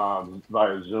 Zoom.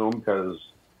 Via Zoom, because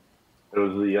it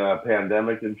was the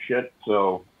pandemic and shit.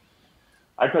 So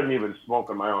I couldn't even smoke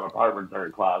in my own apartment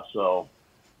during class, so.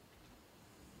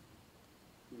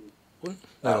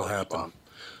 That'll happen.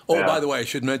 Oh, yeah. By the way, I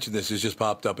should mention this. It's just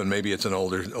popped up, and maybe it's an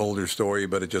older story,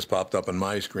 but it just popped up on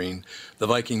my screen. The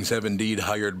Vikings have indeed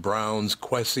hired Browns'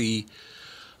 Kwesi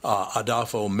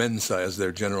Adolfo-Mensah as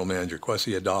their general manager.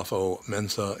 Kwesi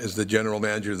Adolfo-Mensah is the general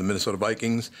manager of the Minnesota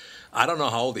Vikings. I don't know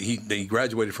how old he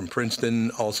graduated from Princeton,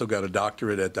 also got a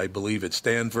doctorate at, I believe, at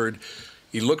Stanford.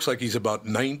 He looks like he's about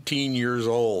 19 years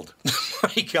old.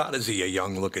 My God, is he a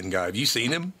young-looking guy? Have you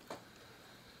seen him?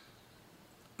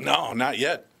 No, not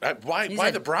yet. Why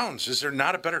the Browns? Is there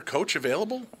not a better coach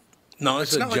available? No,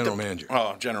 it's a general manager.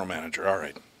 Oh, general manager. All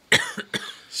right.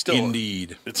 Still,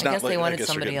 indeed. I guess they wanted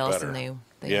somebody else, and they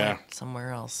went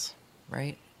somewhere else,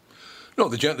 right? No,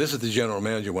 this is the general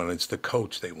manager one. It's the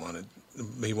coach they wanted.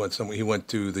 He went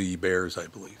to the Bears, I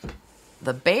believe.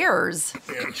 The Bears?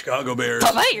 Yeah, Chicago Bears.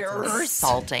 The Bears.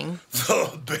 Insulting.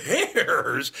 The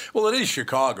Bears. Well, it is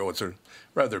Chicago. It's a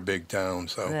rather big town,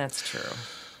 so. That's true.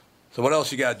 So what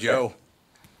else you got, Joe?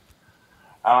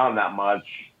 Not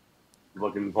much.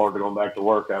 Looking forward to going back to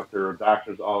work after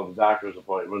all the doctor's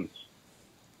appointments.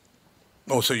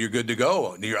 Oh, so you're good to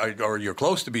go, or you're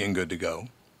close to being good to go.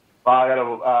 I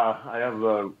have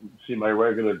to see my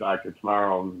regular doctor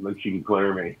tomorrow, and then she can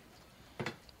clear me.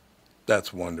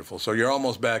 That's wonderful. So you're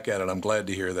almost back at it. I'm glad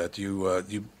to hear that.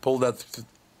 You pulled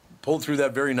through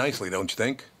that very nicely, don't you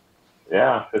think?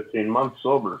 Yeah, 15 months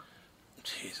sober.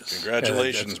 Jesus.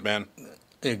 Congratulations, man.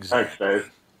 Exactly. Thanks,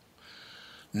 Dave.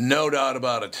 No doubt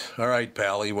about it. All right,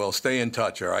 Pally. Well, stay in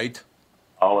touch, all right?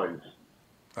 Always.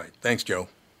 All right. Thanks, Joe.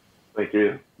 Thank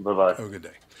you. Bye-bye. Have a good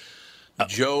day.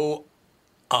 Joe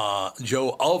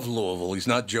of Louisville. He's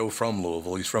not Joe from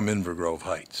Louisville. He's from Inver Grove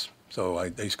Heights. So I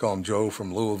used to call him Joe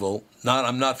from Louisville.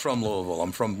 I'm not from Louisville.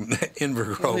 I'm from Inver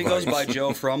Grove. Well, he goes by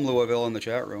Joe from Louisville in the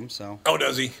chat room. So. Oh,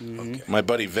 does he? Mm-hmm. Okay. My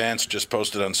buddy Vance just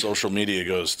posted on social media,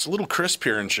 goes, it's a little crisp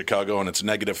here in Chicago, and it's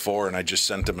 -4, and I just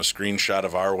sent him a screenshot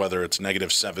of our weather. It's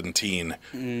 -17.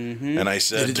 Mm-hmm. And I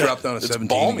said, Did it drop down to it's 17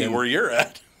 balmy again? where you're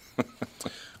at.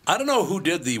 I don't know who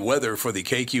did the weather for the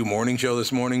KQ morning show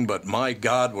this morning, but my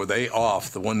God, were they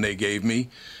off, the one they gave me.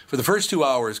 For the first 2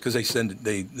 hours, because they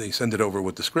send it over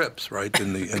with the scripts, right,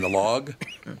 in the log.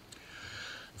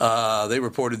 They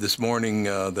reported this morning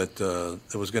that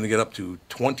it was going to get up to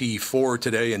 24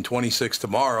 today and 26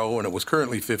 tomorrow, and it was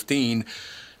currently 15.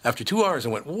 After 2 hours, I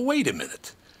went, wait a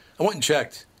minute. I went and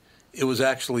checked. It was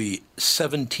actually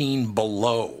 17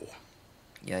 below.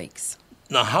 Yikes.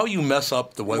 Now, how you mess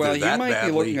up the weather well, that badly? Well, you might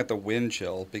be looking at the wind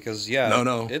chill because,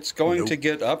 it's going to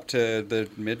get up to the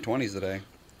mid-20s today.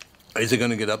 Is it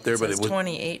going to get up there? But it was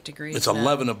 28 degrees. It's now.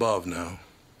 11 above now.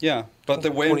 Yeah, but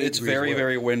the wind, it's very, away.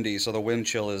 very windy, so the wind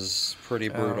chill is pretty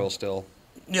brutal still.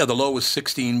 Yeah, the low is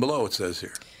 16 below, it says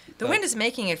here. The wind is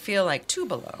making it feel like 2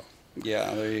 below.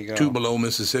 Yeah, there you go. 2 below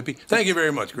Mississippi. Thank you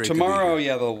very much. Great Tomorrow, to be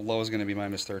here. the low is going to be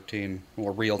 -13,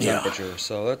 or real temperature,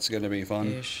 so that's going to be fun.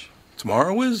 Ish.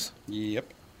 Tomorrow is? Yep.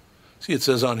 See, it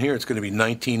says on here it's going to be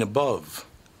 19 above.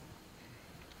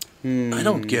 I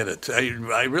don't get it.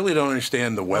 I really don't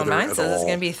understand the weather mine at says all. it's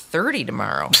going to be 30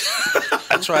 tomorrow.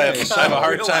 That's why I have a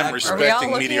hard time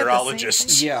respecting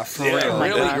meteorologists. Yeah, for real. Oh my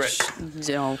Really gosh.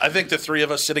 No. I think the three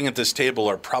of us sitting at this table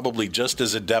are probably just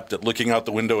as adept at looking out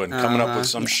the window and coming up with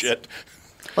some shit.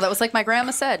 Well, that was like my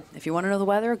grandma said. If you want to know the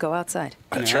weather, go outside.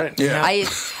 That's right. Yeah. I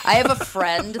have a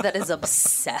friend that is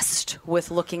obsessed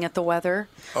with looking at the weather.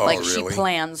 Oh, like she really?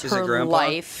 plans Is it her Grandpa?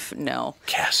 life. No.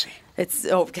 Cassie.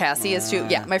 Cassie is too.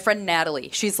 Yeah, my friend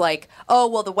Natalie. She's like, oh,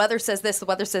 well, the weather says this, the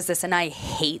weather says this, and I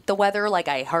hate the weather. Like,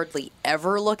 I hardly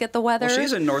ever look at the weather. Well,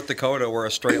 she's in North Dakota where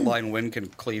a straight line wind can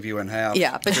cleave you in half.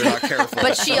 Yeah, but if you're not careful.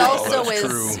 But she also that's is.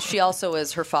 true. She also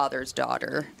is her father's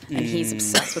daughter, and he's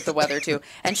obsessed with the weather too.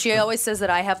 And she always says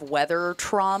that I have weather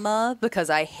trauma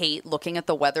because I hate looking at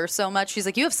the weather so much. She's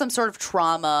like, you have some sort of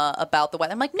trauma about the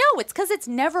weather. I'm like, no, it's because it's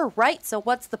never right. So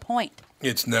what's the point?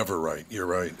 It's never right. You're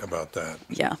right about that.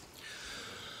 Yeah.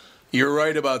 You're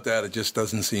right about that. It just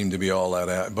doesn't seem to be all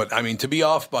that. But, I mean, to be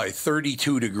off by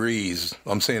 32 degrees,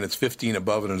 I'm saying it's 15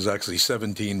 above and it's actually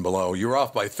 17 below. You're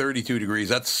off by 32 degrees.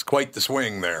 That's quite the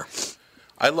swing there.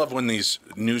 I love when these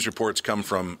news reports come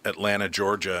from Atlanta,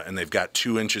 Georgia, and they've got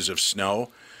 2 inches of snow,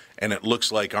 and it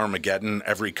looks like Armageddon.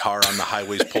 Every car on the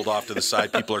highways pulled off to the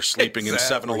side. People are sleeping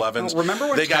Exactly. in 7-Elevens. Remember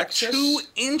when they Texas- got 2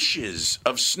 inches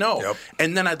of snow. Yep.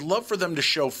 And then I'd love for them to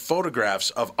show photographs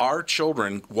of our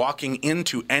children walking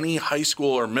into any high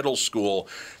school or middle school.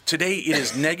 Today it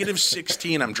is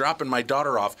 -16. I'm dropping my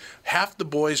daughter off. Half the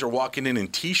boys are walking in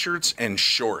T-shirts and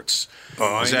shorts.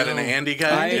 Oh, Is I that an know. Andy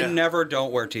guy? I never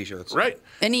don't wear T-shirts. Right.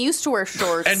 And he used to wear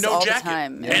shorts And no all jacket. the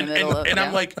time. And I'm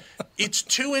yeah. like, it's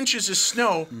 2 inches of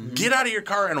snow. Get out of your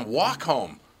car and walk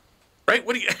home. Right?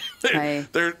 What do you?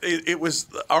 It was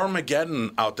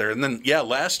Armageddon out there. And then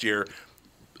last year,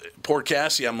 poor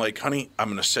Cassie, I'm like, honey, I'm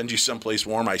going to send you someplace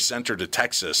warm. I sent her to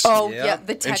Texas. Oh, Yeah. yeah,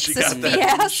 the And Texas she got that.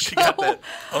 fiasco. She got that.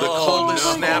 The coldest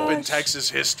my snap in gosh. Texas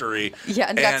history. Yeah,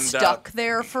 and got stuck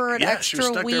there for an yeah, she was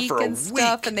extra stuck there week for a and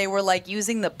stuff, week. and they were like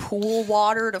using the pool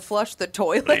water to flush the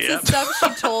toilets Yep. and stuff. She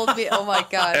told me, "Oh my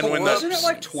god!" And when Wasn't it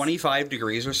like 25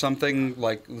 degrees or something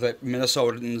like that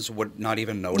Minnesotans would not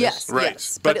even notice? Yes, Right.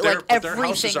 yes, But it, their- like but their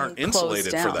houses everything aren't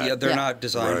insulated closed for down. that. Yeah, they're Yeah. not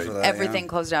designed Right. for that. Everything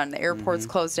closed down. The airports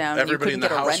closed down. Everybody you in couldn't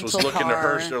the get a house was rental looking to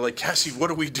her. car. They're like, Cassie, what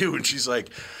do we do? And she's like,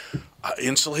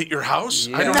 insulate your house?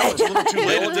 Yeah. I don't know. It's a little too late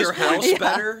at Build this your point. house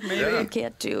better, maybe. You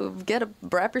can't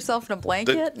wrap yourself in a The,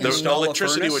 blanket. the Install a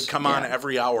electricity furnace? would come on Yeah.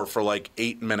 every hour for like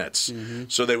 8 minutes.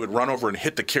 So they would run over and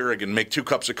hit the Keurig and make 2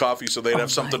 cups of coffee so they'd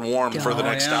have something warm for the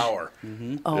God. next Oh, yeah. hour.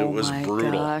 Oh It was my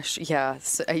brutal. gosh! Yeah,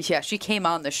 she came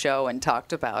on the show and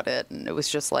talked about it, and it was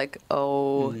just like,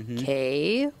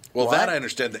 okay. Well, what? that I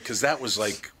understand that because that was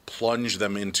like plunged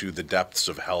them into the depths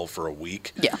of hell for a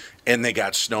week. Yeah. And they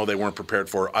got snow they weren't prepared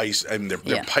for, ice, and their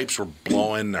Yeah. pipes were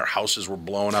blowing, their houses were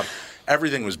blowing up.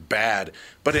 Everything was bad.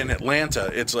 But in Atlanta,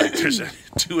 it's like there's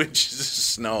 2 inches of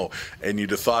snow, and you'd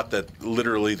have thought that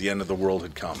literally the end of the world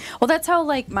had come. Well, that's how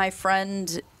like my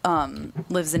friend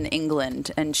lives in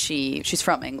England, and she's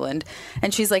from England,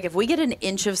 and she's like, if we get an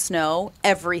inch of snow,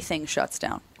 everything shuts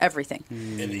down, everything.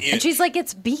 And she's like,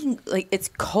 it's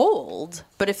cold,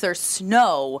 but if there's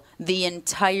snow, the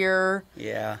entire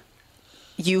Yeah.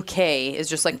 UK is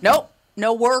just like, nope,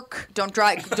 no work, don't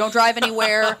drive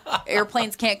anywhere,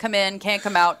 airplanes can't come in, can't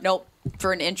come out, nope.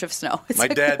 for an inch of snow. It's My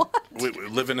like, dad, what?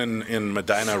 living in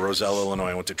Medina, Roselle,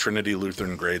 Illinois, went to Trinity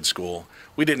Lutheran grade school.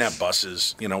 We didn't have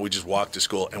buses. We just walked to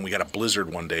school, and we got a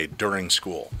blizzard one day during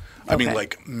school. I mean,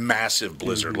 like massive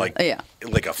blizzard, like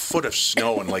a foot of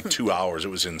snow in like 2 hours. It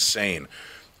was insane.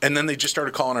 And then they just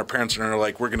started calling our parents, and they're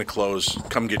like, "We're going to close.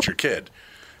 Come get your kid."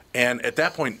 And at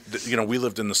that point, we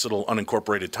lived in this little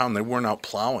unincorporated town. They weren't out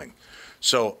plowing.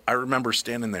 So I remember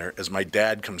standing there as my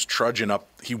dad comes trudging up.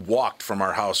 He walked from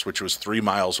our house, which was 3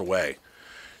 miles away.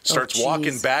 Starts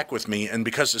walking back with me, and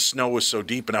because the snow was so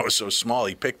deep and I was so small,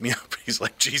 he picked me up. He's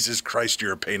like, "Jesus Christ,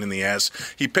 you're a pain in the ass."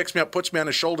 He picks me up, puts me on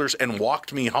his shoulders, and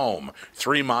walked me home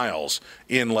 3 miles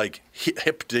in like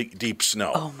hip deep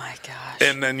snow. Oh my gosh.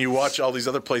 And then you watch all these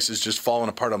other places just falling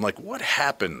apart. I'm like, what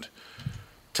happened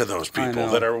to those people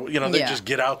that are, they just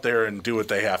get out there and do what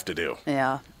they have to do?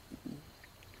 Yeah.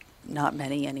 Not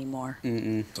many anymore.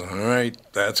 All right,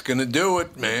 that's going to do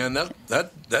it, man.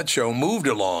 That show moved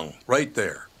along right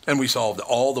there. And we solved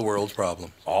all the world's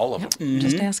problems. All of them.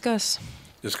 Just ask us.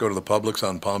 Just go to the Publix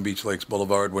on Palm Beach Lakes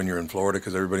Boulevard when you're in Florida,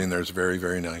 because everybody in there is very,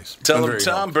 very nice. Tell them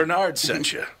Tom Bernard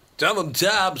sent you. Tell them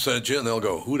Tom sent you, and they'll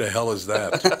go, "Who the hell is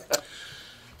that?"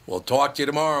 We'll talk to you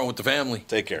tomorrow with the family.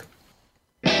 Take care.